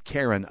shut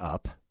Karen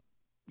up.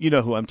 You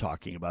know who I'm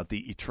talking about,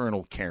 the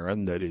eternal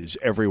Karen that is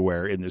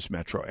everywhere in this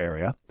metro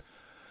area.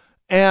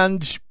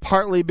 And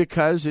partly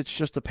because it's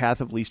just the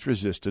path of least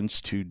resistance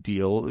to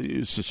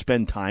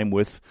spend time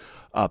with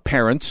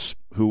parents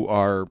who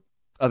are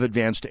of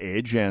advanced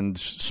age and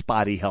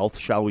spotty health,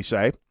 shall we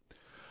say.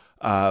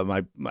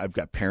 I've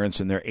got parents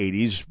in their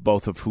 80s,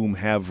 both of whom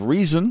have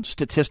reason,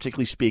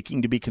 statistically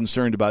speaking, to be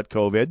concerned about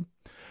COVID.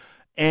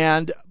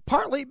 And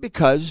partly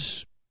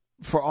because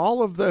for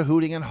all of the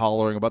hooting and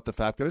hollering about the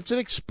fact that it's an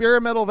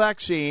experimental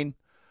vaccine,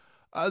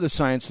 the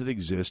science that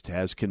exists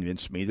has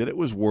convinced me that it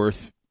was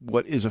worth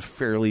what is a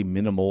fairly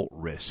minimal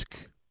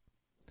risk.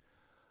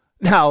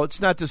 Now, it's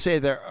not to say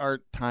there are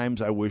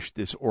times I wish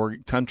this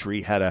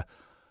country had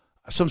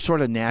some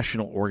sort of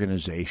national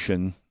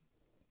organization.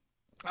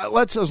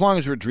 As long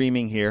as we're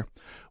dreaming here,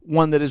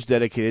 one that is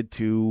dedicated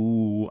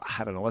to,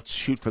 let's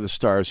shoot for the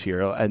stars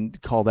here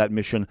and call that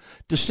mission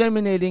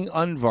disseminating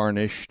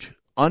unvarnished,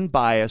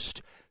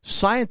 unbiased,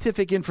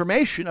 scientific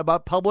information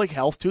about public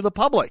health to the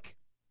public.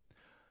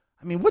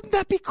 I mean, wouldn't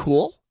that be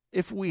cool?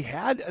 If we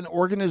had an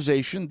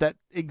organization that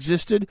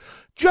existed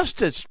just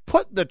to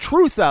put the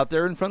truth out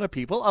there in front of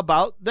people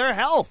about their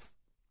health.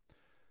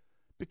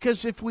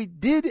 Because if we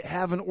did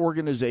have an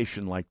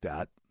organization like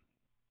that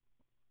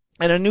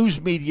and a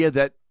news media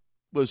that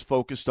was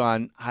focused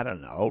on, I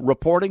don't know,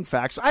 reporting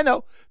facts. I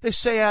know they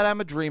say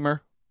I'm a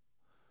dreamer,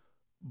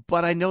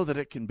 but I know that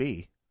it can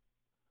be.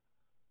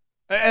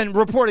 And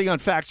reporting on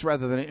facts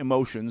rather than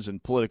emotions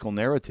and political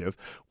narrative.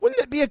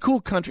 Wouldn't it be a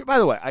cool country? By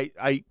the way,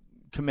 I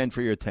commend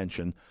for your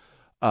attention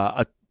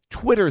a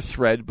Twitter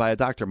thread by a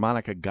Dr.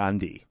 Monica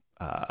Gandhi,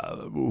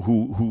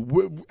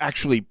 who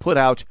actually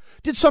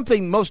did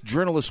something most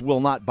journalists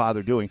will not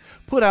bother doing,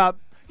 put out,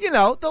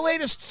 the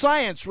latest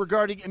science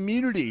regarding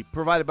immunity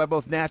provided by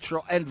both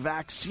natural and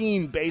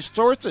vaccine-based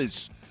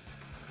sources.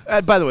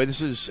 By the way,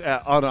 this is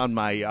on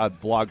my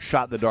blog,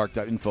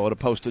 shotinthedark.info, at a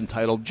post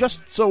entitled,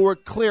 Just So We're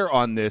Clear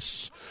on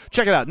This.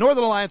 Check it out.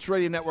 Northern Alliance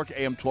Radio Network,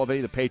 AM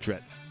 1280, The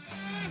Patriot.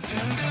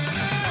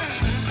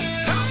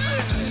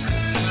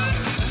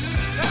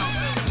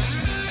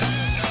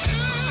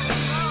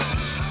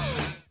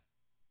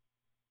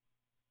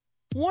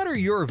 What are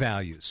your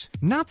values?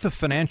 Not the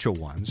financial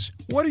ones.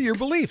 What are your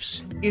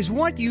beliefs? Is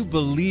what you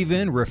believe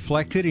in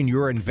reflected in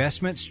your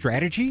investment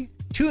strategy?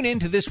 Tune in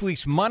to this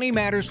week's Money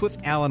Matters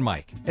with Al and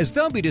Mike, as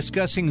they'll be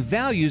discussing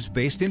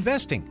values-based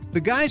investing.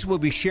 The guys will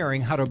be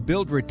sharing how to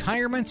build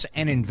retirements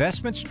and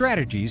investment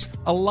strategies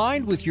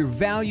aligned with your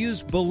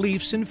values,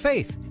 beliefs, and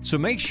faith. So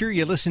make sure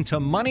you listen to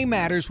Money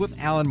Matters with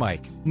Al and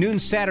Mike, noon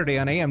Saturday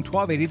on AM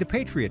 1280 The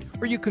Patriot,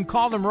 or you can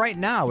call them right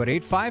now at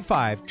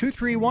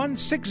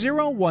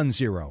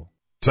 855-231-6010.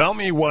 Tell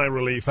me why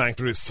Relief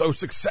Factor is so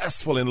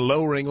successful in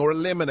lowering or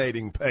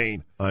eliminating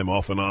pain. I'm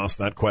often asked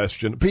that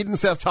question. Pete and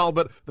Seth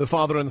Talbot, the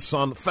father and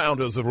son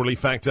founders of Relief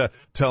Factor,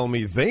 tell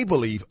me they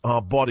believe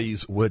our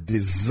bodies were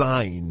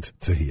designed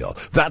to heal.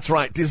 That's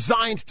right,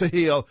 designed to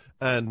heal.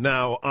 And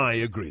now I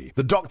agree.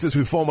 The doctors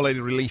who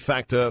formulated Relief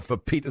Factor for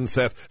Pete and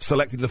Seth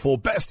selected the 4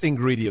 best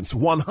ingredients,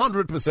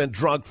 100%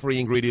 drug-free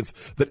ingredients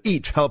that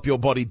each help your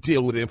body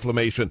deal with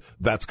inflammation.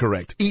 That's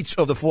correct. Each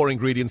of the 4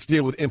 ingredients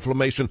deal with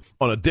inflammation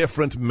on a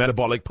different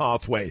metabolic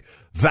pathway.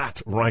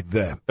 That right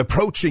there.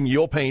 Approaching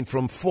your pain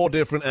from 4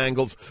 different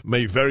angles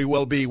may very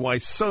well be why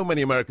so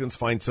many Americans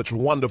find such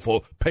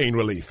wonderful pain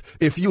relief.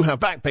 If you have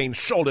back pain,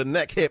 shoulder,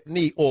 neck, hip,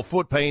 knee, or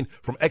foot pain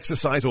from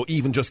exercise or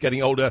even just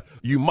getting older,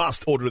 you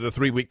must order the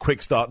 3-week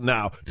Quick Start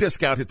now.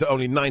 Discounted to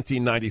only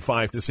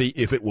 $19.95 to see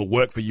if it will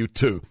work for you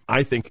too.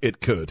 I think it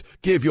could.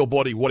 Give your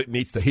body what it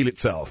needs to heal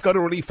itself. Go to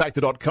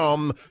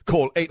ReliefFactor.com.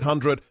 Call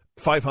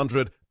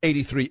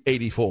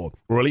 800-500-8384.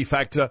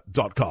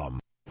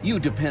 ReliefFactor.com. You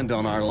depend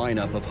on our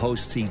lineup of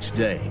hosts each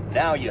day.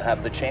 Now you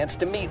have the chance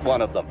to meet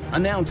one of them.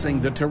 Announcing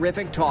the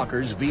Terrific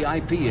Talkers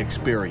VIP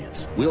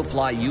experience. We'll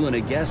fly you and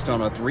a guest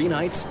on a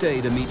 3-night stay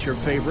to meet your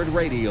favorite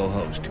radio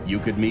host. You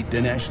could meet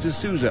Dinesh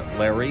D'Souza,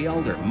 Larry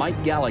Elder,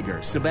 Mike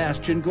Gallagher,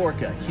 Sebastian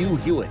Gorka, Hugh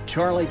Hewitt,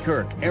 Charlie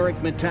Kirk, Eric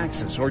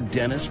Metaxas, or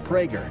Dennis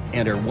Prager.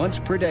 Enter once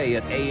per day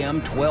at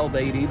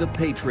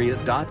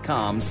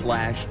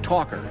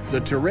am1280thepatriot.com/talker.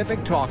 The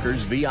Terrific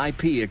Talkers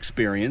VIP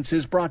experience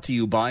is brought to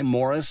you by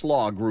Morris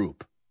Law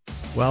Group.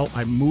 Well,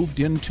 I moved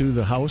into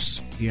the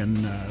house in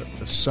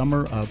the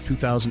summer of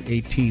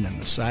 2018,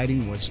 and the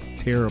siding was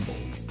terrible.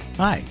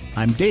 Hi,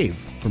 I'm Dave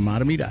from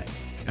Matamidi.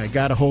 I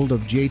got a hold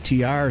of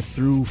JTR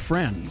through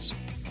friends.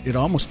 It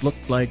almost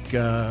looked like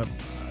a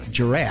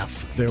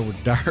giraffe. There were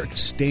dark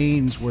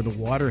stains where the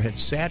water had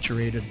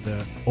saturated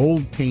the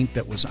old paint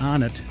that was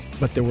on it,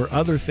 but there were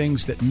other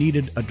things that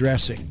needed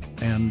addressing,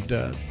 and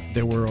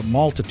there were a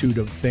multitude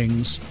of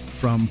things,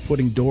 from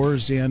putting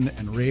doors in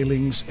and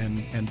railings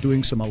and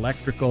doing some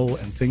electrical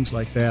and things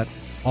like that,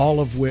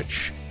 all of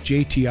which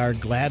JTR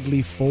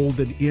gladly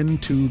folded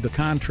into the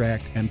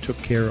contract and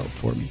took care of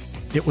for me.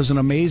 It was an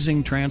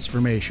amazing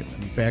transformation.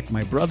 In fact,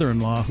 my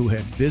brother-in-law, who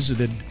had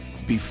visited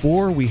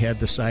before we had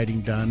the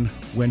siding done,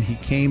 when he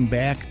came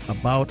back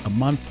about a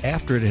month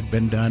after it had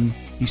been done,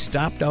 he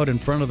stopped out in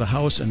front of the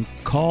house and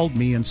called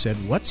me and said,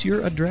 "What's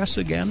your address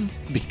again?"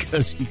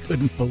 Because he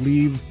couldn't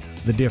believe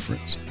the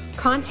difference.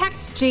 Contact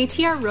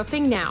JTR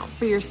Roofing now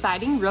for your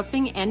siding,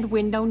 roofing, and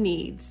window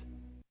needs.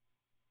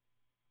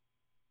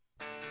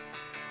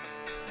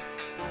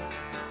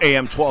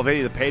 AM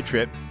 1280, The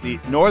Patriot, the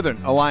Northern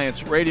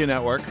Alliance Radio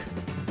Network.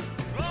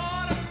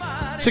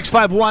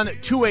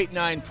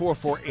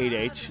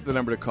 651-289-4488, the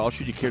number to call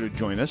should you care to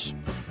join us.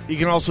 You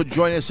can also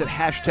join us at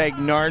hashtag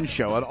Narn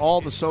Show on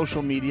all the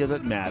social media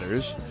that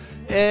matters.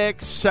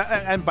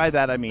 And by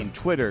that I mean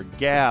Twitter,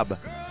 Gab,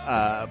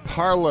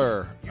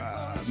 Parler,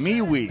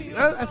 MeWe.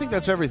 I think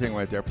that's everything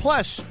right there.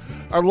 Plus,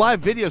 our live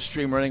video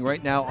stream running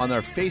right now on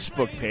our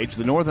Facebook page,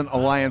 the Northern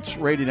Alliance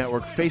Radio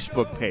Network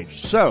Facebook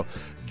page. So,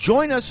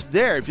 join us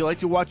there if you like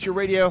to watch your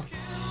radio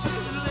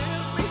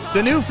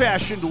the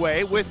new-fashioned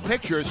way with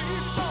pictures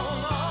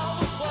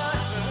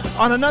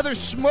on another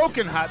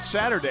smoking hot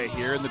Saturday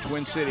here in the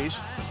Twin Cities.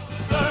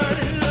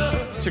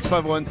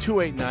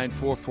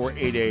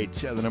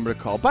 651-289-4488, the number to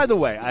call. By the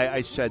way,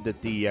 I said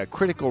that the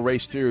Critical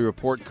Race Theory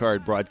Report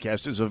Card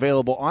broadcast is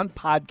available on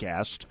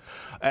podcast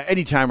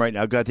anytime right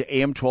now. Go to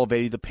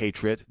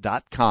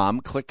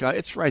am1280thepatriot.com. Click on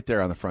it's right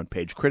there on the front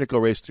page,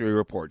 Critical Race Theory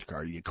Report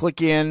Card. You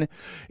click in,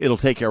 it'll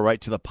take you right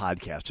to the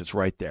podcast. It's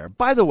right there.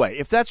 By the way,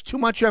 if that's too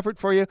much effort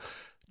for you,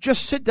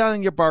 just sit down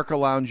in your Barca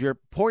Lounger,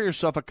 pour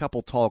yourself a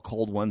couple tall,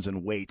 cold ones,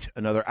 and wait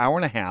another hour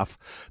and a half,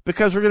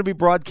 because we're going to be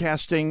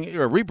broadcasting,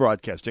 or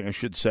rebroadcasting, I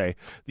should say,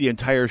 the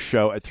entire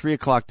show at 3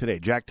 o'clock today.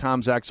 Jack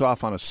Tomczak's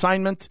off on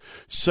assignment,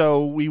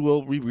 so we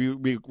will be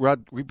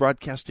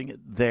rebroadcasting it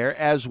there,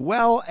 as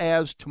well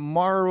as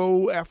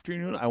tomorrow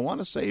afternoon, I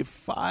want to say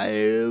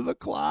 5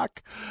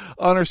 o'clock,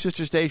 on our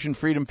sister station,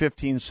 Freedom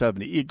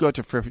 1570. You go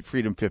to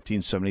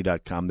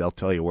freedom1570.com. They'll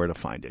tell you where to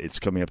find it. It's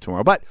coming up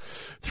tomorrow. But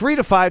 3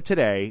 to 5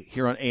 today,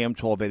 here on AM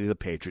 1280 The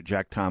Patriot.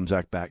 Jack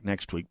Tomczak back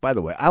next week. By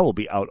the way, I will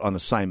be out on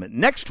assignment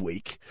next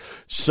week,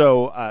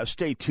 so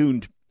stay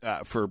tuned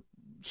for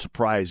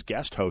surprise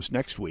guest host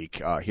next week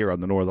here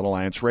on the Northern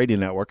Alliance Radio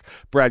Network.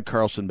 Brad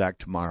Carlson back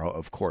tomorrow,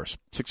 of course.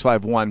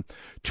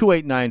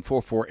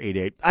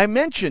 651-289-4488. I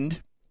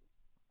mentioned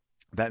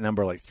that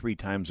number like 3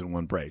 times in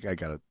one break. I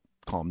got to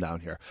calm down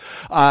here.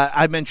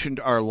 I mentioned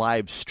our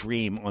live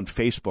stream on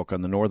Facebook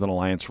on the Northern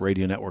Alliance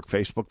Radio Network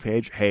Facebook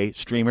page. Hey,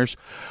 streamers.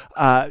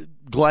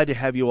 Glad to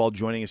have you all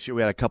joining us here.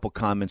 We had a couple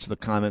comments in the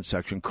comment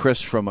section.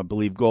 Chris from, I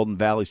believe, Golden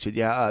Valley said,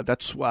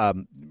 that's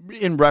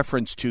in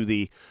reference to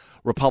the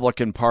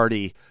Republican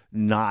Party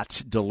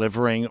not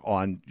delivering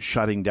on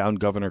shutting down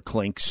Governor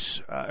Klink's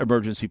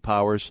emergency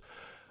powers.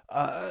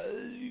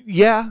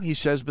 He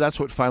says, but that's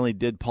what finally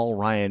did Paul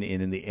Ryan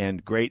in the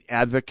end. Great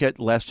advocate,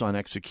 less on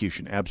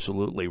execution.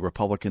 Absolutely.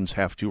 Republicans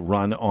have to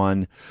run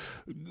on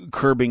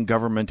curbing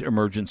government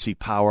emergency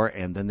power,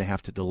 and then they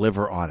have to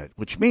deliver on it,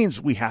 which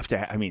means we have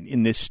to,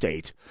 in this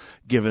state,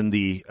 given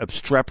the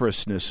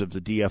obstreperousness of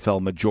the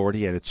DFL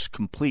majority and its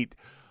complete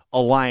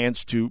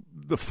alliance to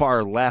the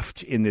far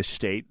left in this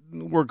state,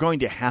 we're going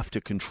to have to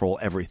control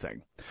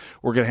everything.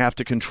 We're going to have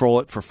to control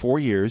it for 4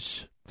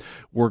 years.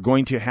 We're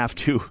going to have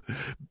to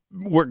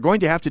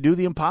do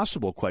the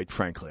impossible, quite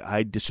frankly.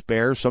 I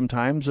despair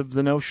sometimes of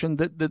the notion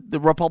that the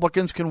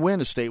Republicans can win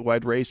a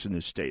statewide race in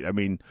this state.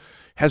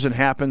 Hasn't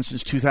happened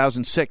since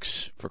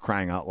 2006, for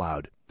crying out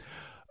loud.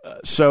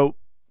 So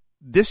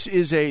this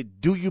is a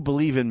do you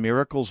believe in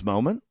miracles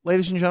moment,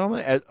 ladies and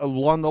gentlemen,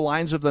 along the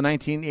lines of the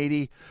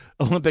 1980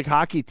 Olympic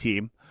hockey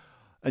team.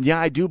 And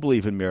I do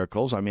believe in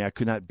miracles. I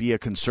could not be a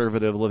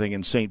conservative living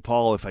in St.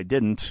 Paul if I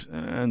didn't.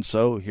 And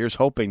so here's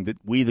hoping that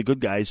we, the good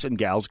guys and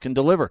gals, can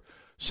deliver.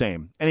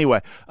 Same. Anyway,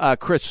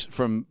 Chris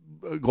from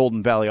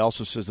Golden Valley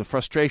also says the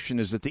frustration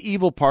is that the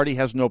evil party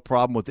has no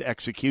problem with the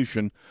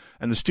execution,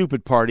 and the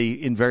stupid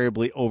party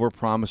invariably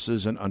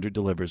overpromises and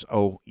underdelivers.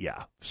 Oh,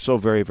 yeah. So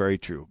very, very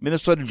true.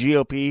 Minnesota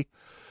GOP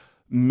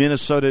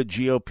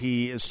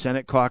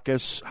Senate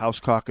caucus, House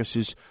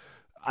caucuses,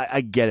 I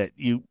get it.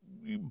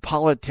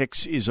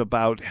 Politics is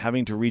about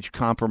having to reach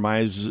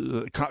compromises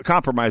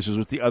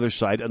with the other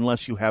side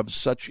unless you have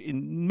such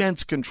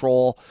immense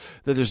control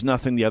that there's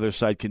nothing the other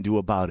side can do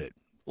about it.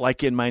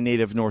 Like in my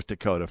native North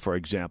Dakota, for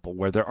example,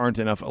 where there aren't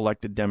enough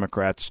elected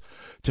Democrats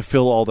to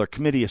fill all their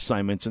committee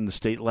assignments in the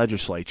state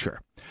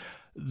legislature.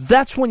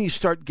 That's when you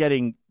start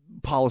getting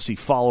policy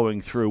following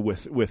through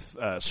with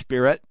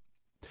spirit.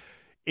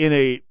 In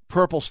a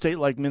purple state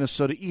like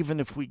Minnesota, even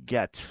if we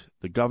get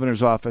the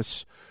governor's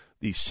office,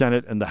 the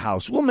Senate, and the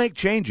House, we'll make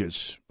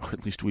changes, or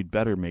at least we'd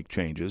better make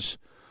changes.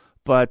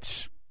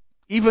 But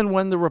even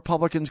when the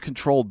Republicans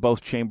controlled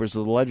both chambers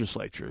of the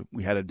legislature,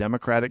 we had a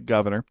Democratic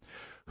governor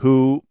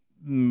who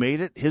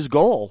made it his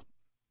goal,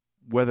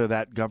 whether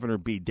that governor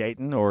be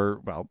Dayton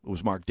or, it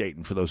was Mark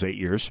Dayton for those 8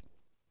 years.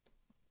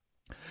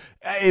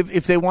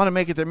 If they want to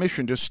make it their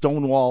mission to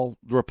stonewall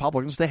the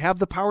Republicans, they have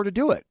the power to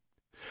do it.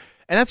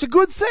 And that's a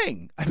good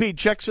thing.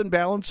 Checks and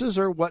balances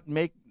are what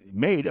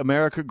made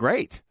America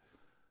great.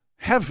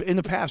 Have in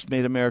the past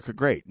made America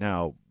great.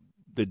 Now,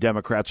 the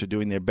Democrats are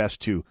doing their best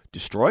to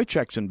destroy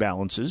checks and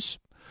balances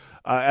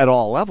at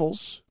all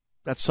levels.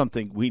 That's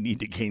something we need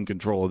to gain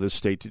control of this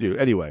state to do.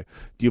 Anyway,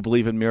 do you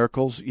believe in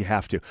miracles? You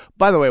have to.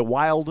 By the way,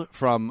 Wild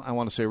from, I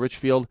want to say,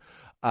 Richfield,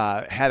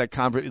 had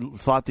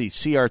thought the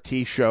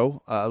CRT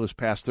show this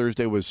past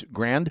Thursday was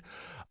grand.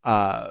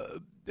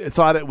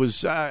 Thought it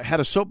was had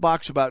a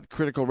soapbox about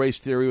critical race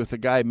theory with a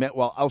guy met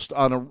while out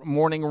on a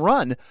morning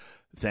run.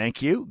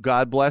 Thank you.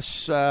 God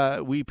bless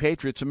we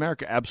Patriots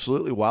America.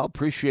 Absolutely, Wild.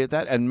 Appreciate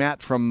that. And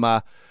Matt from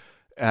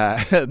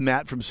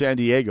San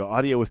Diego,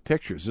 audio with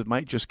pictures. It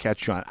might just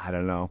catch on. I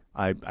don't know.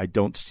 I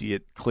don't see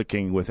it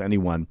clicking with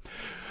anyone.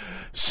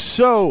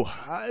 So,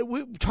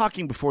 we were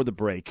talking before the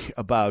break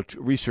about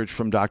research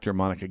from Dr.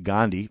 Monica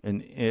Gandhi,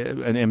 an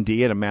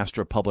MD and a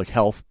Master of Public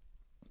Health,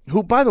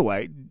 who, by the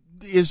way,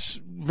 is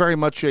very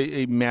much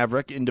a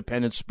maverick,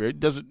 independent spirit,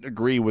 doesn't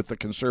agree with the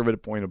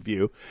conservative point of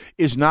view,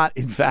 is not,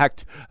 in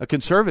fact, a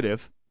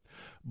conservative,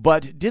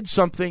 but did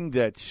something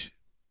that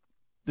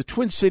the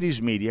Twin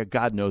Cities media,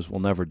 God knows, will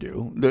never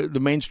do.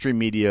 The mainstream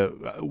media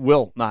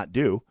will not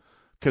do,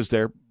 because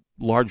they're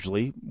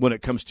largely, when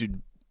it comes to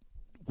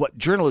what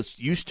journalists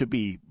used to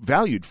be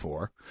valued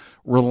for,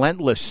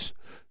 relentless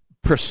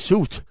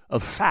pursuit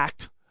of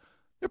fact,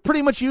 they're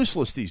pretty much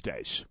useless these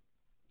days.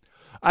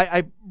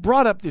 I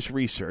brought up this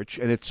research,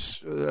 and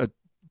it's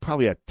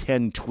probably a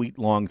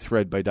 10-tweet-long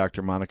thread by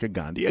Dr. Monica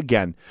Gandhi.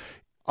 Again,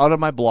 out of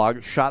my blog,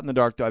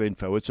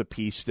 shotinthedark.info. It's a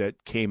piece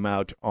that came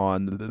out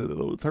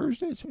on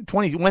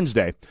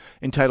Wednesday,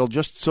 entitled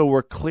Just So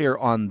We're Clear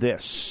on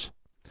This.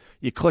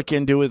 You click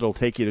into it, it'll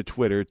take you to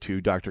Twitter,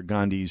 to Dr.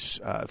 Gandhi's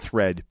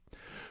thread,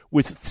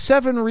 with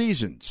 7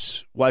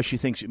 reasons why she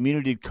thinks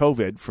immunity to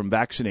COVID from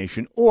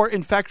vaccination or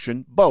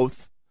infection,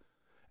 both.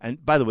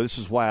 And by the way, this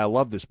is why I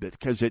love this bit,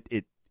 because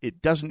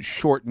it doesn't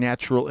short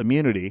natural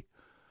immunity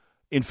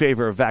in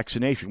favor of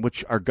vaccination,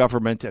 which our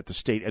government at the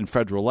state and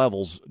federal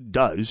levels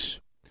does,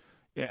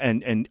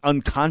 and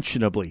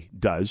unconscionably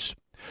does.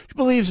 She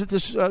believes that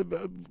this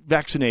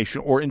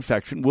vaccination or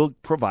infection will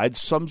provide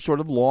some sort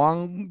of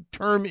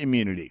long-term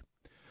immunity,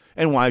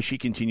 and why she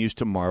continues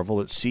to marvel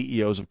that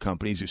CEOs of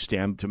companies who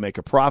stand to make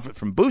a profit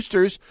from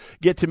boosters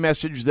get to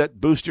message that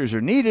boosters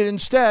are needed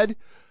instead.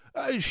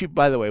 She,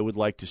 by the way, would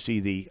like to see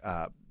the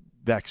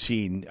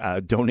vaccine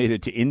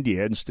donated to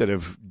India instead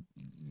of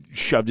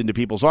shoved into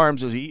people's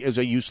arms as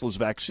a useless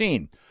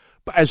vaccine.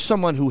 But as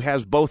someone who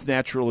has both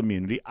natural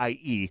immunity,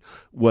 i.e.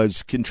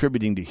 was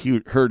contributing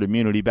to herd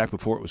immunity back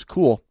before it was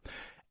cool,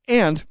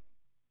 and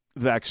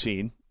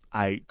vaccine,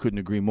 I couldn't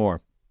agree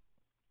more.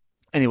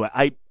 Anyway,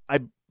 I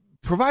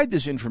provide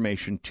this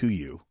information to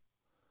you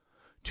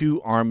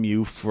to arm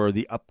you for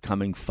the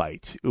upcoming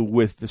fight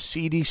with the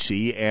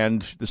CDC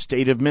and the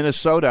state of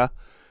Minnesota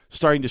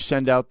starting to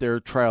send out their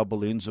trial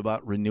balloons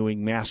about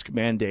renewing mask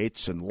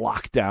mandates and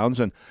lockdowns,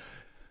 and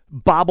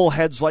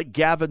bobbleheads like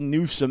Gavin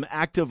Newsom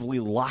actively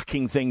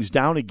locking things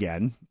down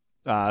again.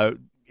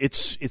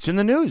 It's in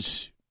the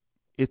news.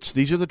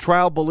 These are the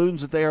trial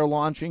balloons that they are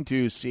launching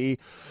to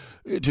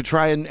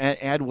try and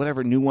add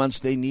whatever nuance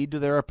they need to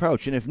their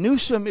approach. And if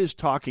Newsom is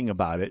talking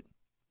about it,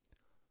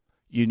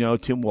 you know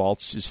Tim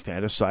Walz is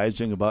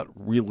fantasizing about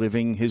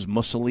reliving his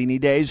Mussolini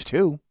days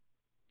too.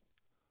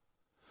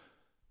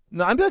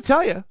 Now, I'm going to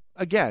tell you,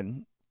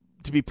 again,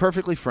 to be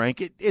perfectly frank,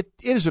 it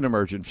is an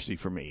emergency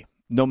for me.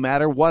 No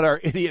matter what our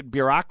idiot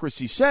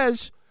bureaucracy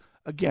says,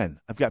 again,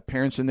 I've got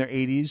parents in their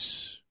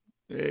 80s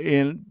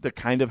in the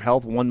kind of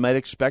health one might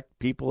expect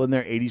people in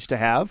their 80s to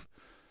have.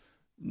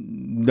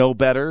 No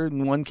better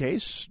in one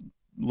case,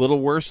 little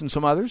worse in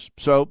some others.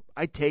 So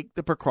I take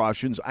the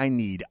precautions I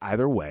need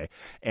either way.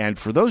 And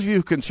for those of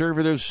you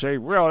conservatives say,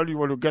 well,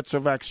 anyone who gets a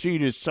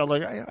vaccine is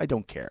selling, I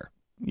don't care.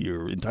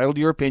 You're entitled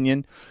to your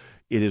opinion.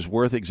 It is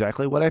worth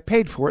exactly what I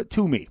paid for it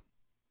to me.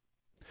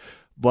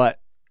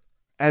 But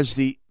as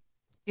the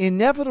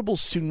inevitable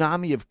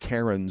tsunami of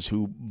Karens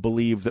who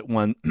believe that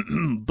one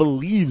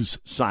believes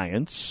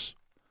science,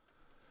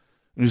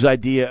 whose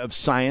idea of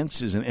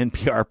science is an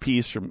NPR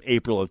piece from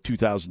April of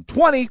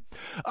 2020,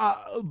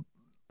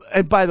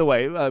 and by the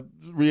way,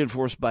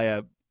 reinforced by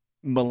a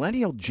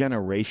millennial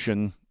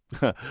generation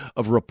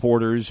of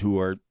reporters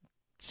who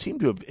seem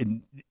to have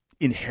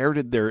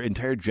inherited their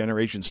entire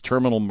generation's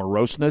terminal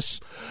moroseness,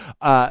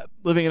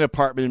 living in an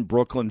apartment in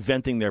Brooklyn,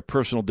 venting their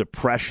personal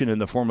depression in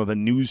the form of a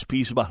news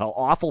piece about how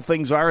awful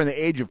things are in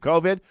the age of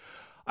COVID.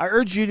 I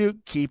urge you to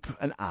keep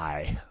an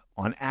eye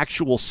on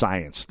actual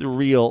science, the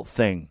real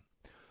thing.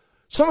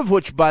 Some of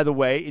which, by the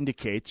way,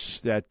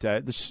 indicates that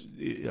this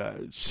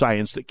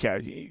study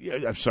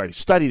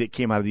that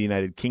came out of the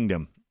United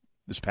Kingdom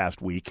this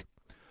past week,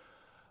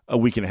 a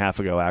week and a half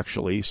ago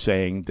actually,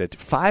 saying that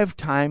 5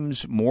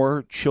 times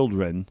more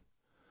children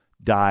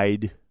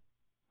died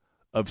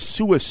of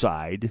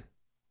suicide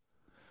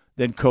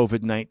than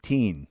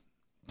COVID-19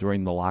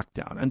 during the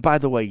lockdown. And by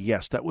the way,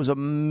 yes, that was a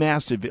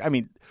massive,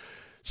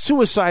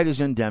 suicide is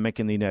endemic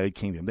in the United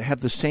Kingdom. They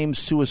have the same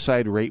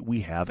suicide rate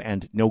we have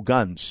and no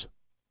guns.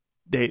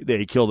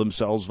 They kill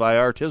themselves via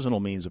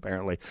artisanal means,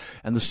 apparently.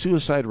 And the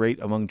suicide rate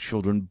among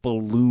children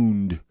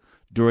ballooned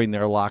during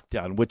their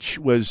lockdown, which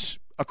was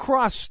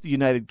across the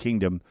United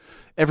Kingdom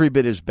every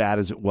bit as bad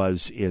as it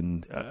was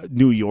in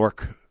New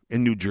York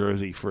and New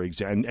Jersey, for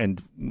example,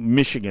 and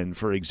Michigan,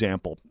 for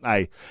example.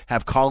 I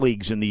have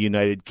colleagues in the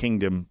United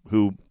Kingdom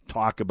who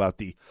talk about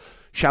the,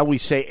 shall we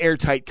say,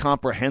 airtight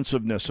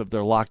comprehensiveness of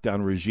their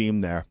lockdown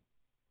regime there.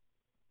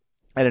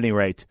 At any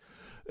rate,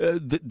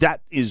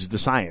 that is the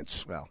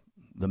science. Well,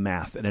 the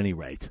math, at any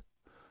rate.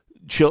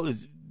 The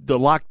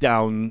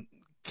lockdown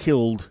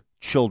killed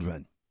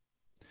children.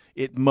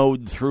 It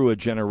mowed through a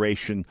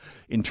generation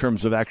in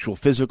terms of actual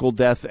physical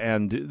death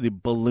and the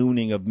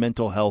ballooning of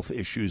mental health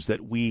issues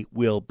that we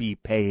will be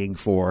paying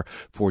for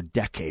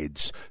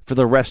decades, for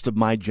the rest of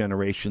my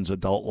generation's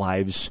adult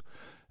lives,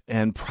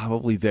 and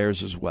probably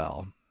theirs as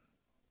well.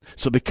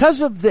 So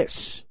because of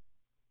this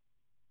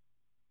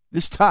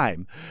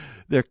time,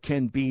 there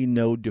can be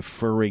no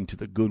deferring to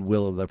the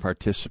goodwill of the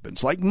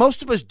participants, like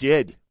most of us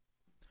did.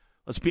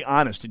 Let's be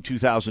honest, in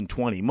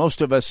 2020,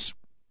 most of us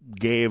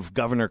gave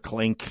Governor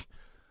Klink,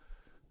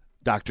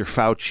 Dr.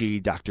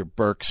 Fauci, Dr.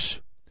 Birx,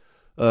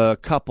 a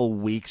couple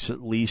weeks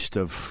at least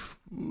of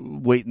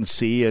wait and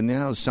see, and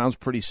it sounds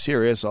pretty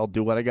serious. I'll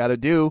do what I got to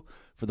do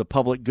for the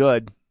public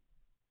good.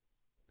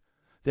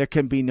 There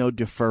can be no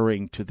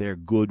deferring to their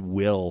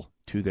goodwill,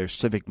 to their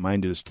civic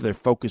mindedness, to their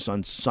focus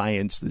on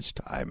science this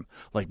time,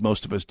 like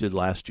most of us did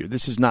last year.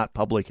 This is not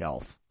public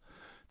health.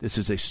 This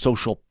is a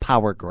social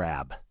power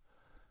grab.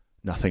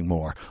 nothing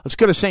more. Let's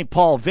go to St.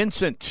 Paul.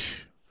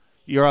 Vincent,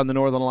 you're on the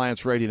Northern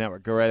Alliance Radio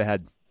Network. Go right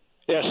ahead.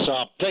 Yes,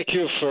 thank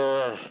you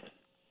for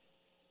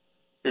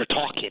your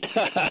talking.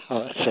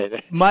 Let's say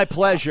that. My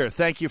pleasure.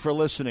 Thank you for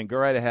listening. Go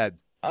right ahead.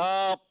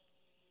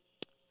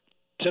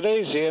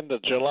 Today's the end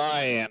of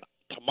July, and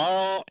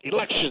tomorrow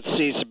election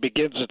season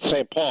begins at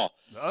St. Paul.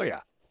 Oh, yeah.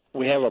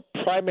 We have a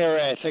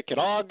primary, I think, in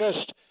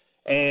August,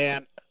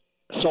 and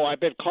so I've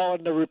been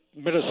calling the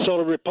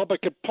Minnesota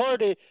Republican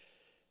Party,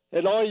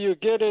 and all you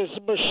get is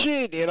a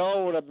machine,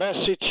 with a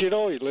message, you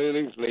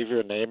leave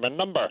your name and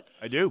number.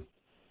 I do.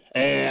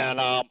 And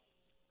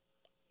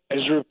as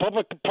a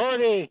Republican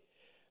Party,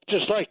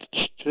 just like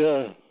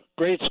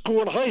grade school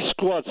and high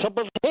school on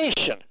summer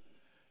vacation.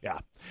 Yeah.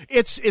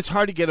 It's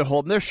hard to get a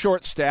hold. And they're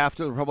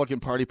short-staffed at the Republican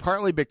Party,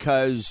 partly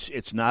because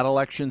it's not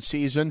election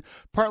season,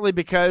 partly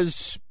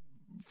because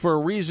for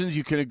reasons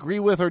you can agree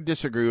with or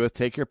disagree with,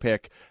 take your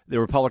pick, the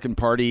Republican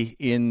Party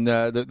in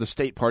the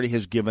state party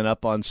has given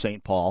up on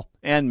St. Paul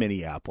and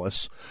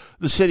Minneapolis.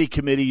 The city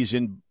committees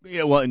in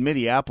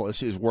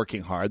Minneapolis is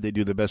working hard. They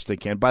do the best they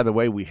can. By the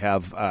way, we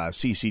have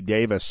C.C.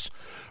 Davis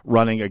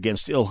running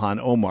against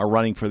Ilhan Omar,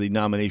 running for the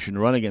nomination to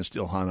run against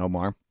Ilhan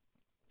Omar.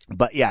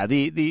 But yeah,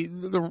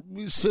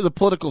 the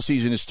political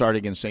season is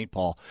starting in St.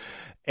 Paul,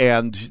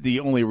 and the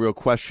only real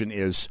question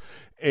is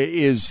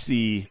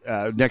the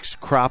next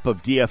crop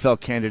of DFL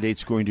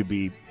candidates going to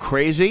be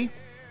crazy,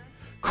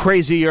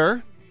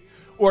 crazier,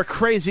 or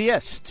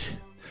craziest?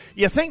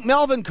 You think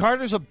Melvin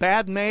Carter's a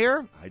bad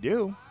mayor? I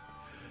do.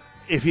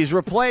 If he's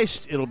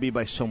replaced, it'll be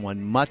by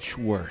someone much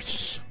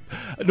worse.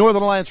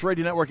 Northern Alliance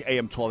Radio Network,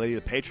 AM 1280,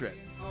 The Patriot.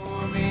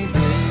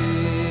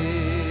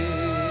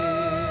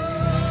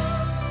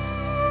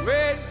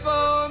 Wait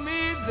for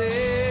me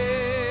there.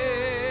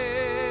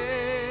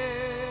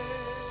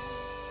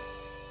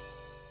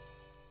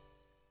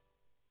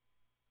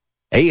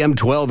 AM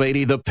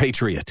 1280, The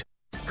Patriot.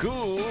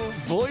 Cool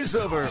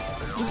voiceover.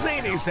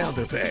 Zany sound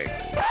effect.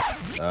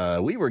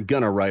 We were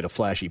going to write a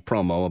flashy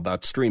promo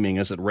about streaming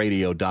us at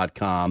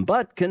radio.com,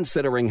 but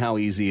considering how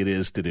easy it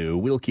is to do,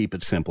 we'll keep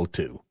it simple,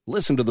 too.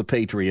 Listen to The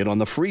Patriot on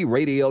the free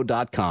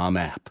radio.com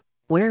app.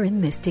 We're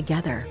in this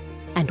together,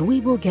 and we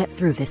will get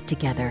through this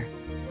together.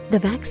 The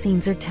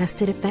vaccines are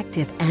tested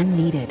effective and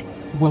needed.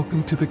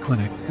 Welcome to the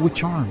clinic with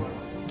Charm.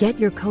 Get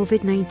your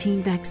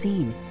COVID-19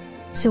 vaccine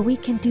so we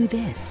can do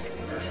this.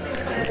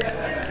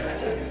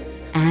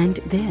 And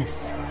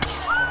this.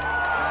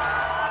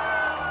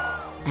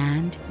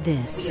 And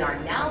this. We are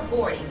now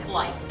boarding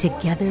flight.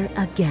 Together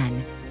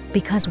again,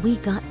 because we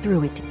got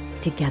through it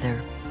together.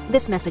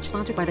 This message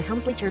sponsored by the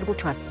Helmsley Charitable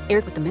Trust,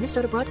 aired with the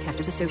Minnesota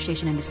Broadcasters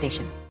Association and the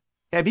station.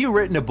 Have you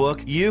written a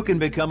book? You can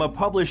become a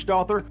published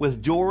author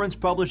with Dorrance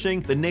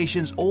Publishing, the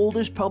nation's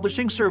oldest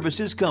publishing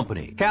services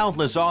company.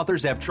 Countless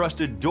authors have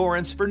trusted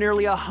Dorrance for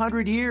nearly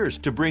 100 years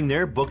to bring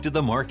their book to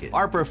the market.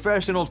 Our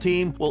professional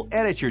team will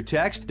edit your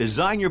text,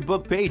 design your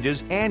book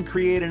pages, and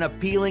create an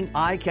appealing,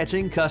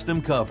 eye-catching custom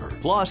cover.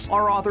 Plus,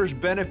 our authors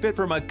benefit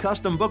from a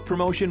custom book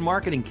promotion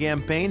marketing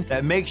campaign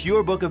that makes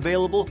your book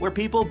available where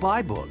people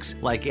buy books,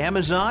 like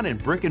Amazon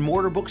and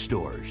brick-and-mortar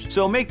bookstores.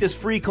 So make this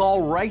free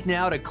call right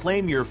now to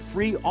claim your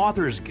free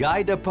author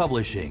Guide to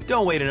Publishing.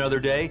 Don't wait another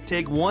day.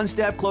 Take one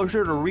step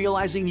closer to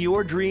realizing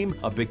your dream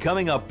of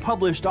becoming a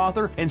published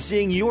author and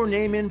seeing your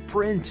name in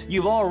print.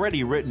 You've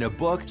already written a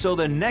book, so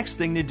the next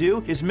thing to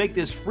do is make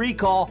this free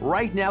call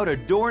right now to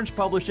Dorrance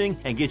Publishing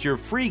and get your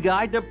free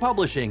guide to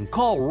publishing.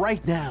 Call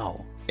right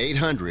now.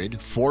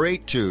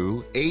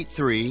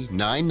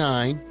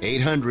 800-482-8399.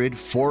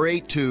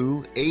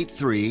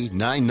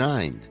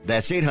 800-482-8399.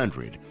 That's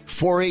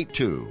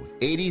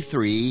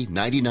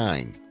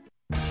 800-482-8399.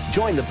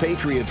 Join the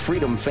Patriot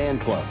Freedom Fan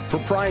Club for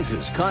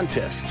prizes,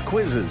 contests,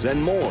 quizzes,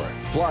 and more.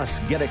 Plus,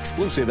 get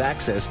exclusive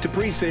access to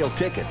pre-sale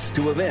tickets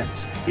to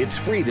events. It's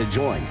free to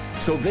join.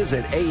 So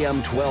visit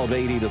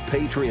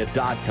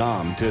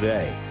am1280thepatriot.com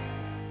today.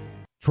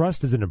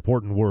 Trust is an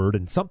important word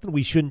and something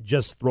we shouldn't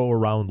just throw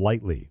around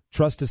lightly.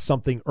 Trust is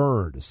something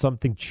earned,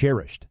 something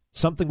cherished,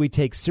 something we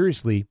take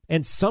seriously,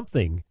 and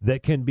something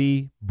that can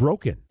be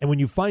broken. And when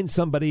you find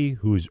somebody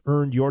who's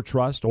earned your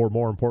trust, or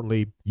more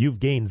importantly, you've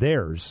gained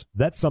theirs,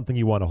 that's something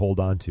you want to hold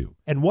on to.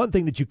 And one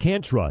thing that you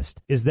can trust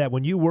is that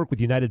when you work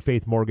with United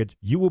Faith Mortgage,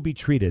 you will be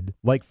treated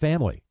like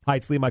family. Hi,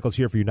 it's Lee Michaels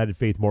here for United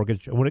Faith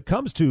Mortgage. And when it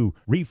comes to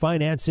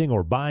refinancing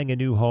or buying a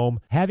new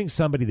home, having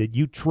somebody that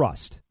you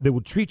trust that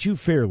will treat you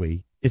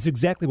fairly is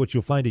exactly what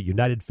you'll find at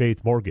United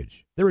Faith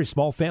Mortgage. They're a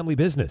small family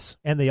business,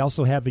 and they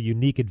also have a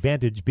unique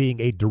advantage being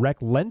a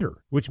direct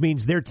lender, which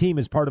means their team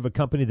is part of a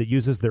company that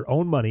uses their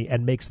own money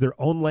and makes their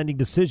own lending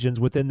decisions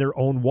within their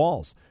own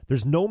walls.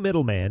 There's no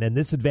middleman, and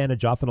this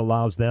advantage often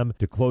allows them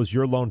to close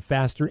your loan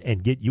faster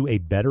and get you a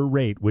better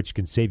rate, which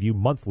can save you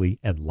monthly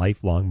and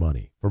lifelong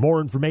money. For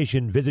more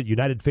information, visit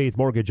United Faith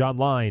Mortgage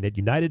online at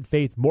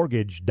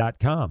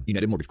unitedfaithmortgage.com.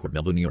 United Mortgage Corp,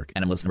 Melville, New York.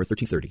 NMLS number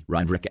 1330.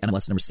 Ryan Vrick,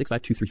 NMLS number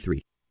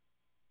 65233.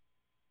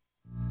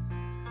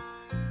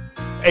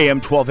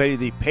 AM 1280,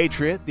 The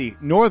Patriot, the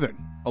Northern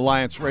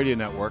Alliance Radio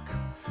Network.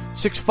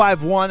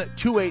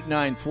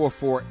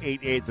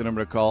 651-289-4488, the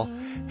number to call.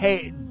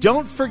 Hey,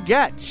 don't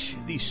forget,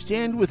 the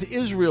Stand With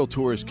Israel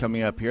tour is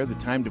coming up here. The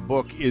time to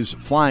book is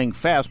flying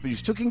fast, but you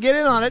still can get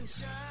in on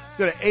it.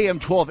 Go to AM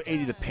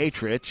 1280 The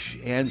Patriot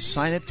and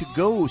sign up to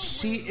go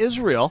see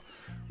Israel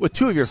with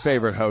two of your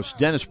favorite hosts,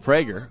 Dennis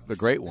Prager, the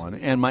great one,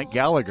 and Mike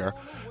Gallagher.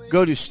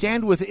 Go to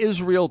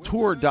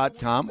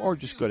standwithisraeltour.com or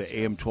just go to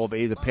AM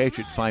 1280 The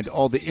Patriot. Find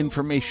all the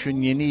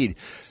information you need.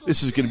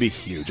 This is going to be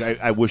huge.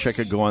 I wish I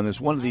could go on this.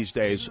 One of these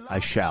days, I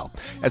shall.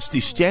 That's the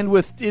Stand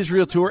With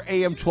Israel Tour,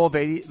 AM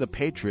 1280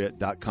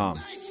 thepatriot.com.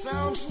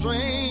 Sounds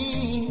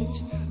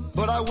strange,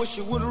 but I wish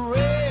it would rain.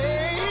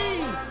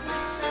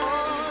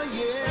 Oh,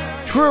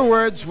 yeah. Truer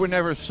words were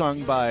never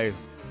sung by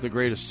the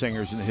greatest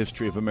singers in the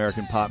history of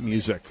American pop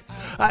music.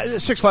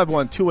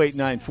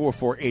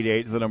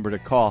 651-289-4488, the number to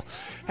call.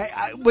 Hey,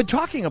 we're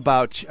talking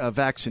about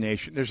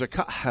vaccination. We're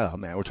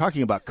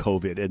talking about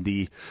COVID and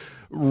the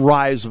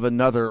rise of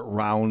another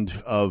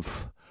round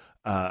of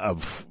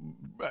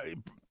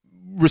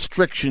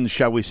restrictions,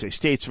 shall we say,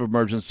 states of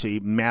emergency,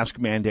 mask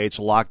mandates,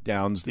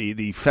 lockdowns,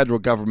 the federal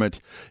government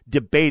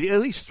debate,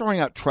 at least throwing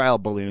out trial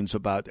balloons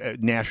about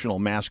national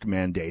mask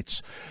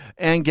mandates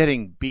and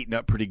getting beaten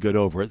up pretty good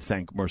over it,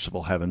 thank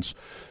merciful heavens.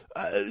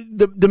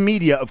 The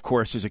media, of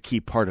course, is a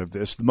key part of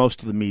this.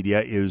 Most of the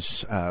media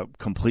is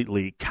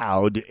completely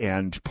cowed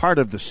and part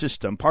of the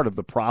system, part of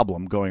the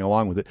problem going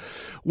along with it.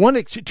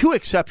 Two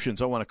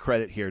exceptions I want to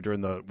credit here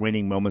during the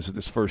waning moments of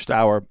this first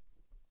hour.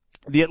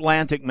 The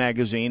Atlantic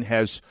magazine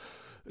has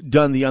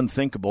done the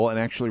unthinkable and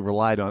actually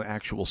relied on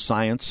actual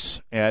science,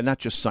 and not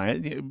just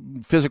science,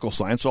 physical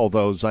science,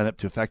 although Zainab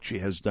Tufekci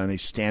has done a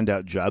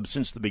standout job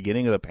since the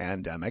beginning of the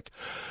pandemic.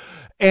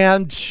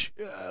 And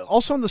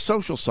also on the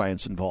social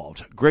science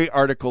involved. Great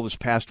article this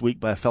past week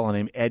by a fellow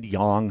named Ed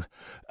Yong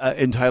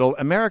entitled,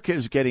 America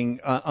is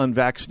Getting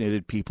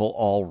Unvaccinated People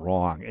All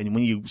Wrong. And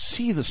when you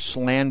see the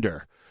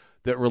slander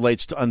that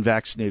relates to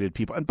unvaccinated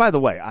people. And by the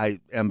way, I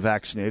am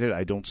vaccinated.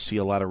 I don't see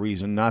a lot of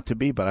reason not to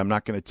be, but I'm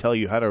not going to tell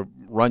you how to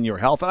run your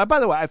health. And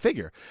by the way, I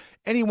figure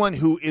anyone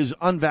who is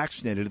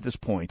unvaccinated at this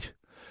point,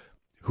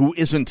 who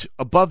isn't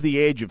above the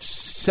age of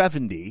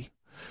 70,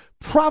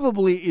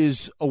 probably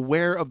is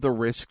aware of the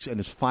risks and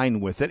is fine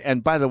with it.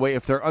 And by the way,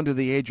 if they're under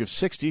the age of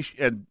 60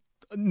 and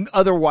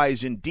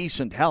otherwise in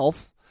decent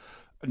health,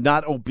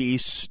 not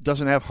obese,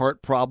 doesn't have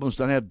heart problems,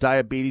 doesn't have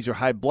diabetes or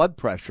high blood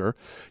pressure,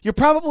 you're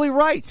probably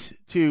right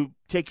to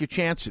take your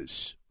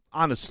chances,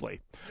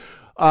 honestly.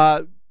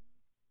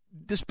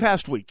 This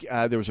past week,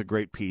 there was a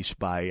great piece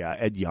by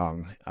Ed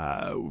Yong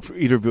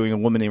interviewing a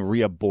woman named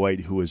Rhea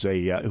Boyd, who is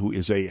a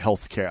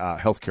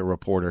healthcare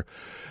reporter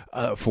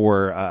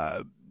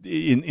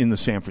in the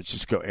San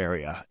Francisco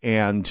area,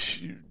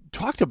 and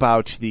talked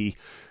about the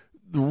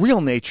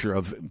real nature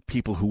of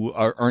people who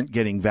aren't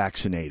getting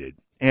vaccinated.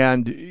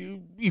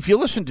 And if you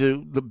listen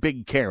to the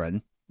big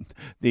Karen,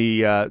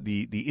 the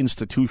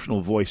institutional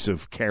voice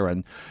of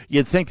Karen,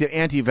 you'd think that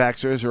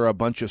anti-vaxxers are a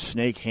bunch of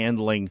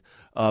snake-handling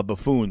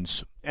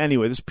buffoons.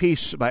 Anyway, this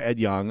piece by Ed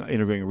Yong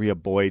interviewing Rhea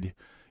Boyd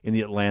in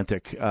the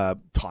Atlantic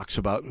talks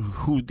about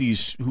who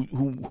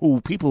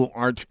people who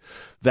aren't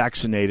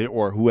vaccinated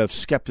or who have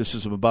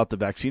skepticism about the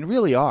vaccine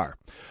really are.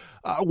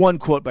 One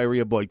quote by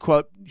Rhea Boyd,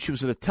 quote, she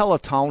was at a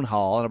teletown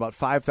hall and about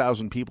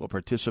 5,000 people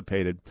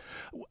participated.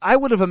 I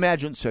would have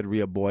imagined, said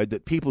Rhea Boyd,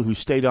 that people who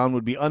stayed on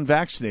would be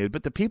unvaccinated,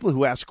 but the people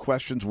who asked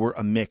questions were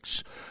a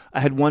mix. I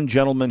had one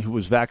gentleman who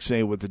was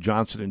vaccinated with the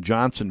Johnson &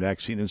 Johnson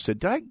vaccine and said,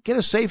 did I get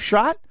a safe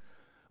shot?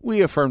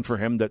 We affirmed for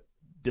him that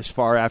this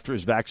far after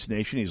his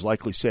vaccination, he's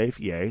likely safe.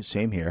 Yay,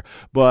 same here.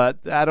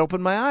 But that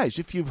opened my eyes.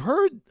 If you've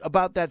heard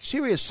about that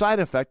serious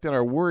side effect and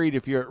are worried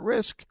if you're at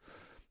risk,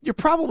 you're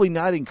probably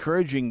not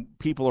encouraging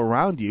people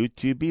around you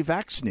to be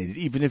vaccinated,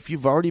 even if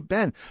you've already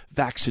been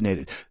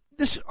vaccinated.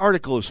 This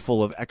article is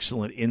full of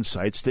excellent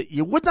insights that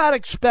you would not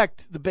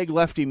expect the big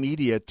lefty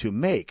media to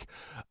make,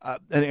 an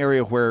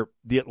area where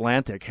the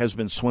Atlantic has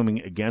been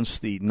swimming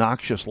against the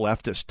noxious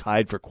leftist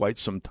tide for quite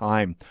some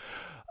time.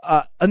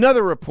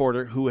 Another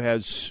reporter who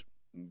has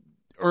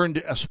earned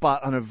a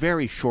spot on a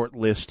very short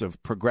list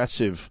of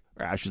progressive,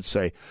 or I should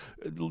say,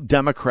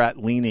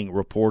 Democrat-leaning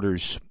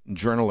reporters and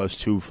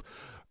journalists who've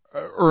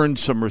earned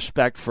some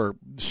respect for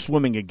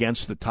swimming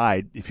against the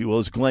tide, if you will,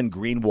 is Glenn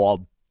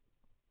Greenwald,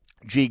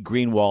 G.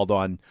 Greenwald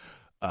on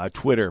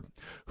Twitter,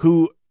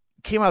 who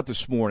came out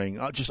this morning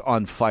just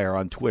on fire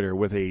on Twitter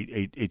with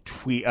a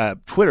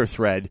Twitter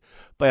thread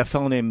by a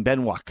fellow named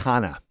Ben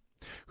Wakana,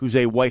 who's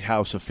a White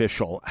House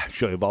official,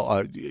 actually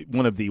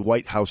one of the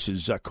White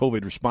House's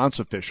COVID response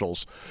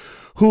officials,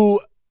 who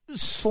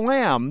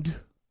slammed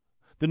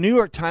the New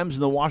York Times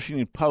and the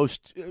Washington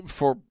Post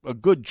for a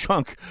good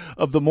chunk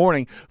of the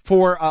morning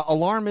for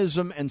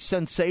alarmism and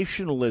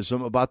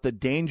sensationalism about the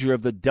danger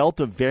of the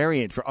Delta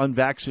variant for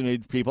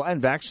unvaccinated people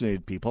and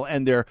vaccinated people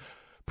and their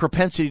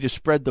propensity to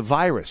spread the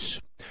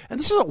virus. And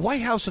this is a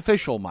White House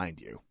official,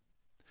 mind you.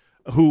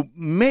 who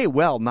may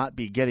well not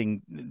be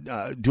doing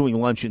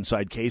lunch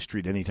inside K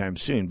Street anytime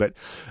soon, but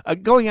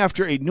going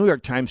after a New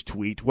York Times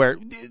tweet where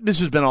this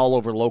has been all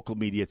over local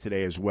media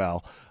today as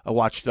well. I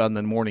watched it on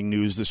the morning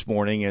news this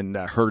morning and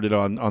heard it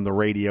on the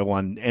radio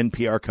on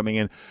NPR coming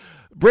in.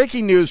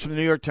 Breaking news from the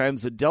New York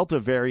Times, the Delta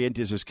variant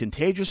is as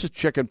contagious as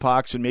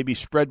chickenpox and may be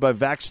spread by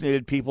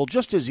vaccinated people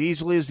just as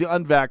easily as the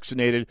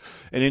unvaccinated,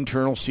 an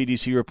internal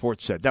CDC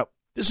report said. Now,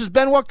 this is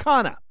Ben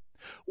Wakana,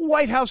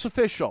 White House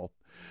official,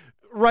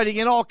 writing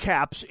in all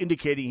caps,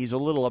 indicating he's a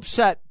little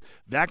upset.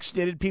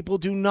 Vaccinated people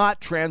do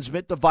not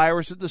transmit the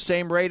virus at the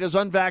same rate as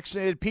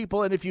unvaccinated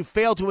people, and if you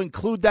fail to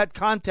include that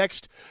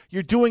context,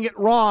 you're doing it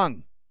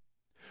wrong.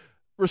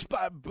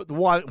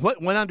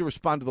 Went on to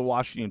respond to the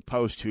Washington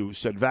Post, who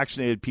said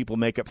vaccinated people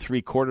make up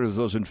 3/4 of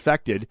those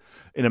infected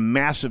in a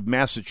massive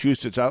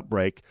Massachusetts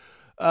outbreak.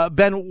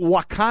 Ben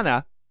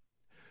Wakana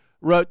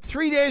wrote,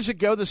 3 days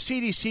ago, the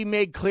CDC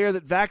made clear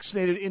that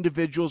vaccinated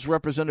individuals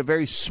represent a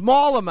very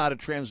small amount of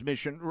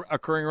transmission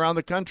occurring around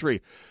the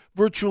country.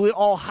 Virtually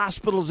all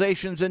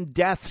hospitalizations and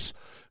deaths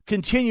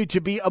continue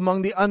to be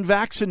among the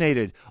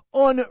unvaccinated.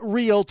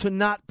 Unreal to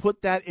not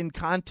put that in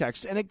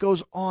context. And it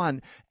goes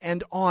on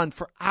and on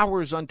for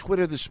hours on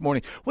Twitter this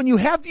morning. When you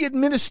have the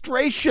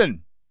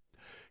administration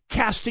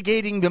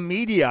castigating the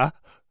media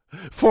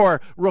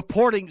for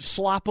reporting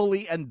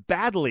sloppily and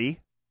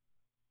badly,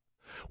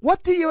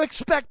 what do you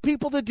expect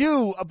people to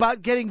do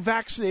about getting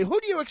vaccinated?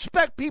 Who do you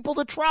expect people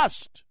to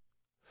trust?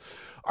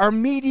 Our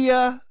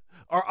media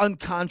are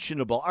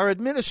unconscionable. Our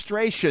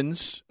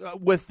administrations,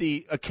 with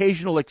the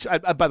occasional,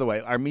 by the way,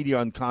 our media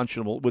are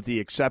unconscionable with the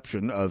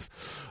exception of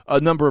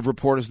a number of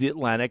reporters, The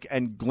Atlantic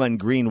and Glenn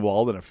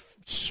Greenwald, and a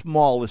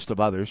small list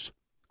of others.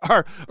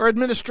 Our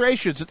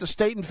administrations at the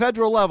state and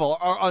federal level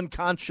are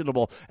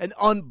unconscionable and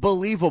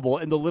unbelievable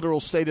in the literal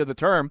state of the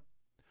term,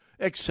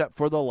 except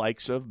for the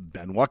likes of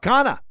Ben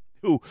Wakana,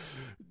 who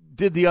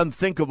did the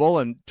unthinkable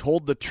and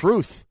told the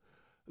truth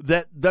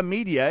that the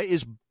media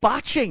is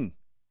botching.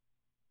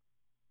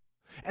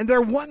 And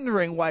they're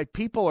wondering why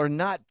people are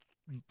not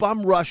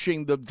bum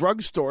rushing the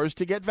drugstores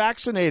to get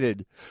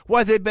vaccinated,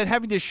 why they've been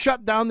having to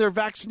shut down their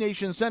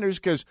vaccination centers,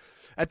 because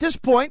at this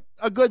point,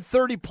 a good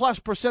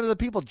 30+% of the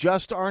people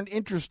just aren't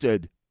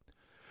interested.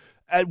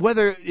 And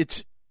whether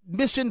it's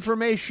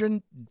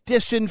misinformation,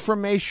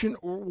 disinformation,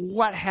 or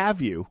what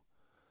have you,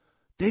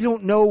 they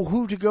don't know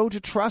who to go to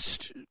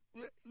trust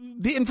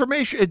the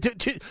information.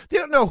 They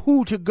don't know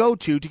who to go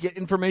to get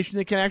information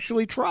they can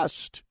actually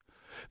trust.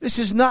 This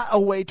is not a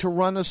way to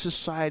run a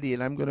society,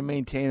 and I'm going to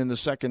maintain in the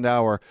second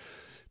hour,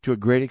 to a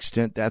great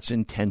extent, that's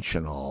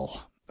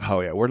intentional.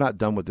 Oh, yeah, we're not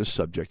done with this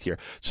subject here.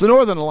 It's the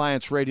Northern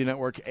Alliance Radio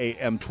Network,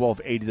 AM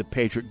 1280, The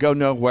Patriot. Go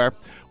nowhere.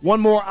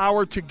 One more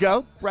hour to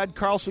go. Brad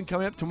Carlson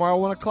coming up tomorrow,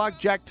 1 o'clock.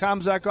 Jack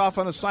Tomczak off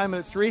on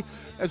assignment at 3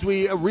 as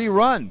we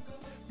rerun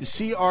the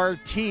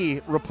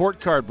CRT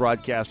report card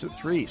broadcast at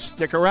 3.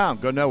 Stick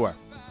around. Go nowhere.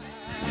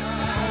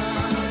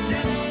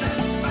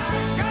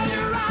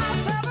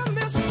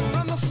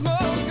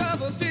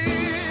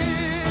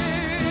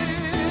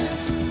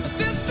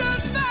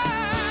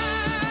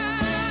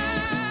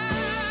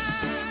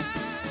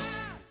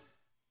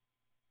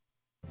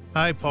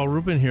 Hi, Paul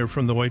Rubin here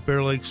from the White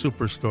Bear Lake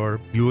Superstore,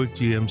 Buick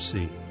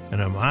GMC,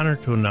 and I'm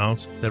honored to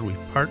announce that we've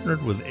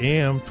partnered with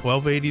AM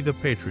 1280 The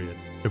Patriot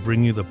to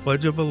bring you the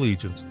Pledge of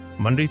Allegiance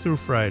Monday through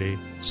Friday,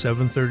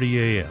 7:30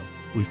 a.m.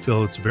 We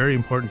feel it's very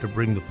important to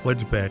bring the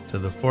pledge back to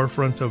the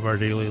forefront of our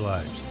daily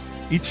lives.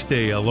 Each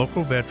day, a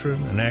local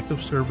veteran, an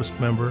active service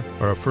member,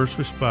 or a first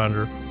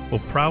responder will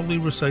proudly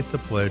recite the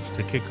pledge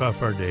to kick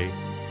off our day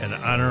and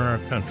honor our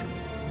country.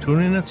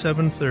 Tune in at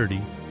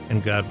 7:30,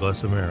 and God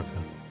bless America.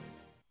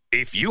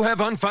 If you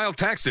have unfiled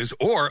taxes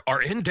or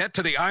are in debt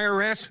to the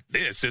IRS,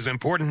 this is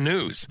important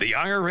news. The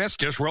IRS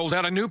just rolled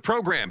out a new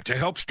program to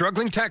help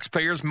struggling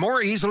taxpayers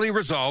more easily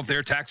resolve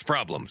their tax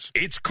problems.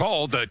 It's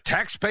called the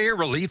Taxpayer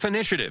Relief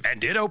Initiative,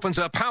 and it opens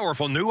up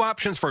powerful new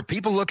options for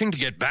people looking to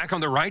get back on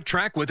the right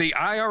track with the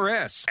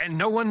IRS. And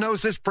no one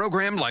knows this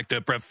program like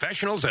the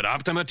professionals at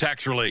Optima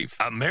Tax Relief,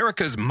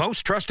 America's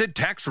most trusted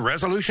tax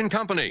resolution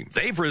company.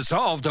 They've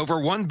resolved over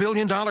 $1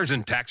 billion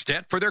in tax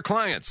debt for their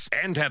clients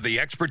and have the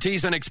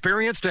expertise and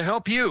experience to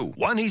help you.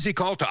 One easy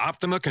call to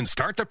Optima can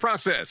start the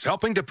process,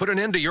 helping to put an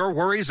end to your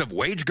worries of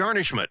wage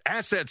garnishment,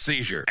 asset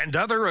seizure, and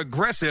other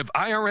aggressive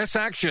IRS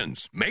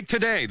actions. Make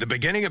today the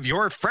beginning of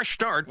your fresh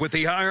start with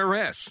the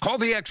IRS. Call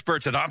the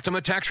experts at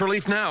Optima Tax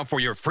Relief now for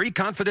your free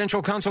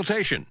confidential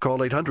consultation. Call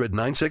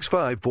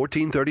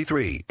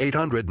 800-965-1433.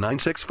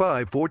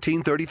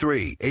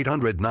 800-965-1433.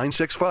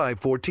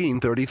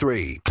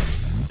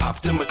 800-965-1433.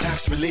 Optima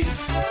Tax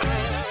Relief.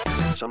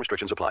 Some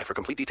restrictions apply. For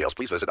complete details,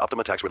 please visit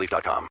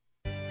OptimaTaxRelief.com.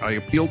 I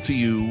appeal to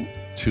you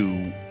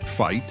to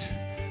fight.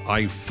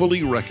 I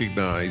fully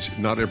recognize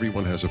not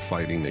everyone has a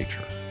fighting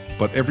nature,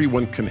 but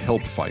everyone can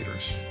help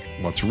fighters.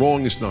 What's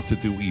wrong is not to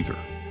do either.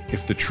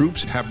 If the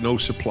troops have no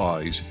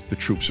supplies, the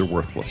troops are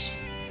worthless.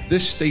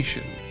 This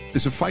station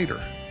is a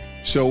fighter.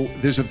 So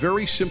there's a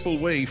very simple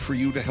way for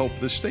you to help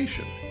this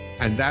station,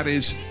 and that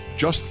is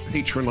just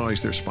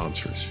patronize their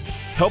sponsors.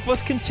 Help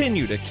us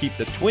continue to keep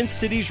the Twin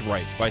Cities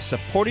right by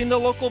supporting the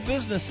local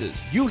businesses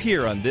you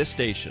hear on this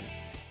station.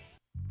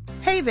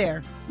 Hey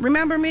there,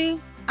 remember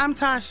me? I'm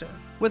Tasha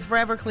with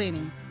Forever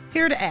Cleaning.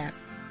 Here to ask,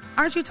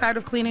 aren't you tired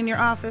of cleaning your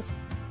office?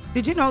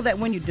 Did you know that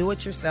when you do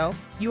it yourself,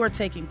 you are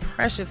taking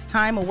precious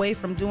time away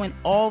from doing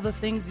all the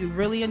things you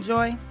really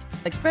enjoy?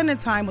 Like spending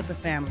time with the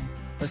family,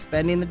 or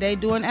spending the day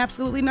doing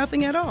absolutely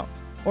nothing at all.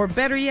 Or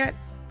better yet,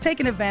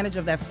 taking advantage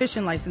of that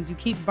fishing license you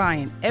keep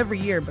buying every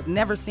year but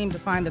never seem to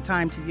find the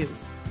time to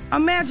use.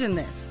 Imagine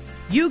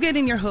this, you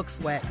getting your hooks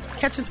wet,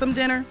 catching some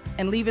dinner,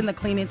 and leaving the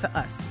cleaning to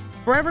us.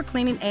 Forever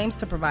Cleaning aims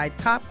to provide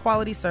top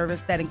quality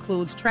service that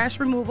includes trash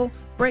removal,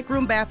 break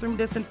room bathroom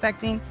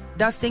disinfecting,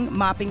 dusting,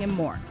 mopping, and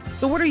more.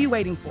 So what are you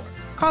waiting for?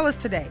 Call us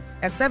today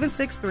at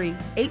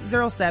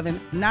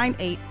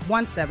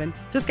 763-807-9817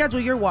 to schedule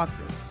your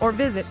walkthrough or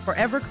visit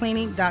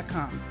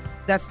forevercleaning.com.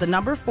 That's the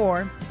number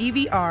 4,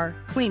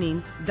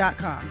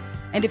 EVRcleaning.com.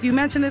 And if you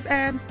mention this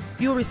ad,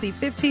 you'll receive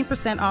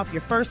 15% off your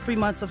first 3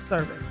 months of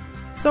service.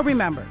 So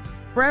remember,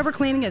 Forever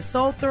Cleaning is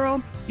so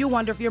thorough, you'll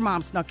wonder if your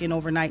mom snuck in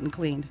overnight and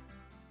cleaned.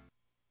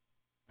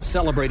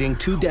 Celebrating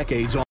 2 decades on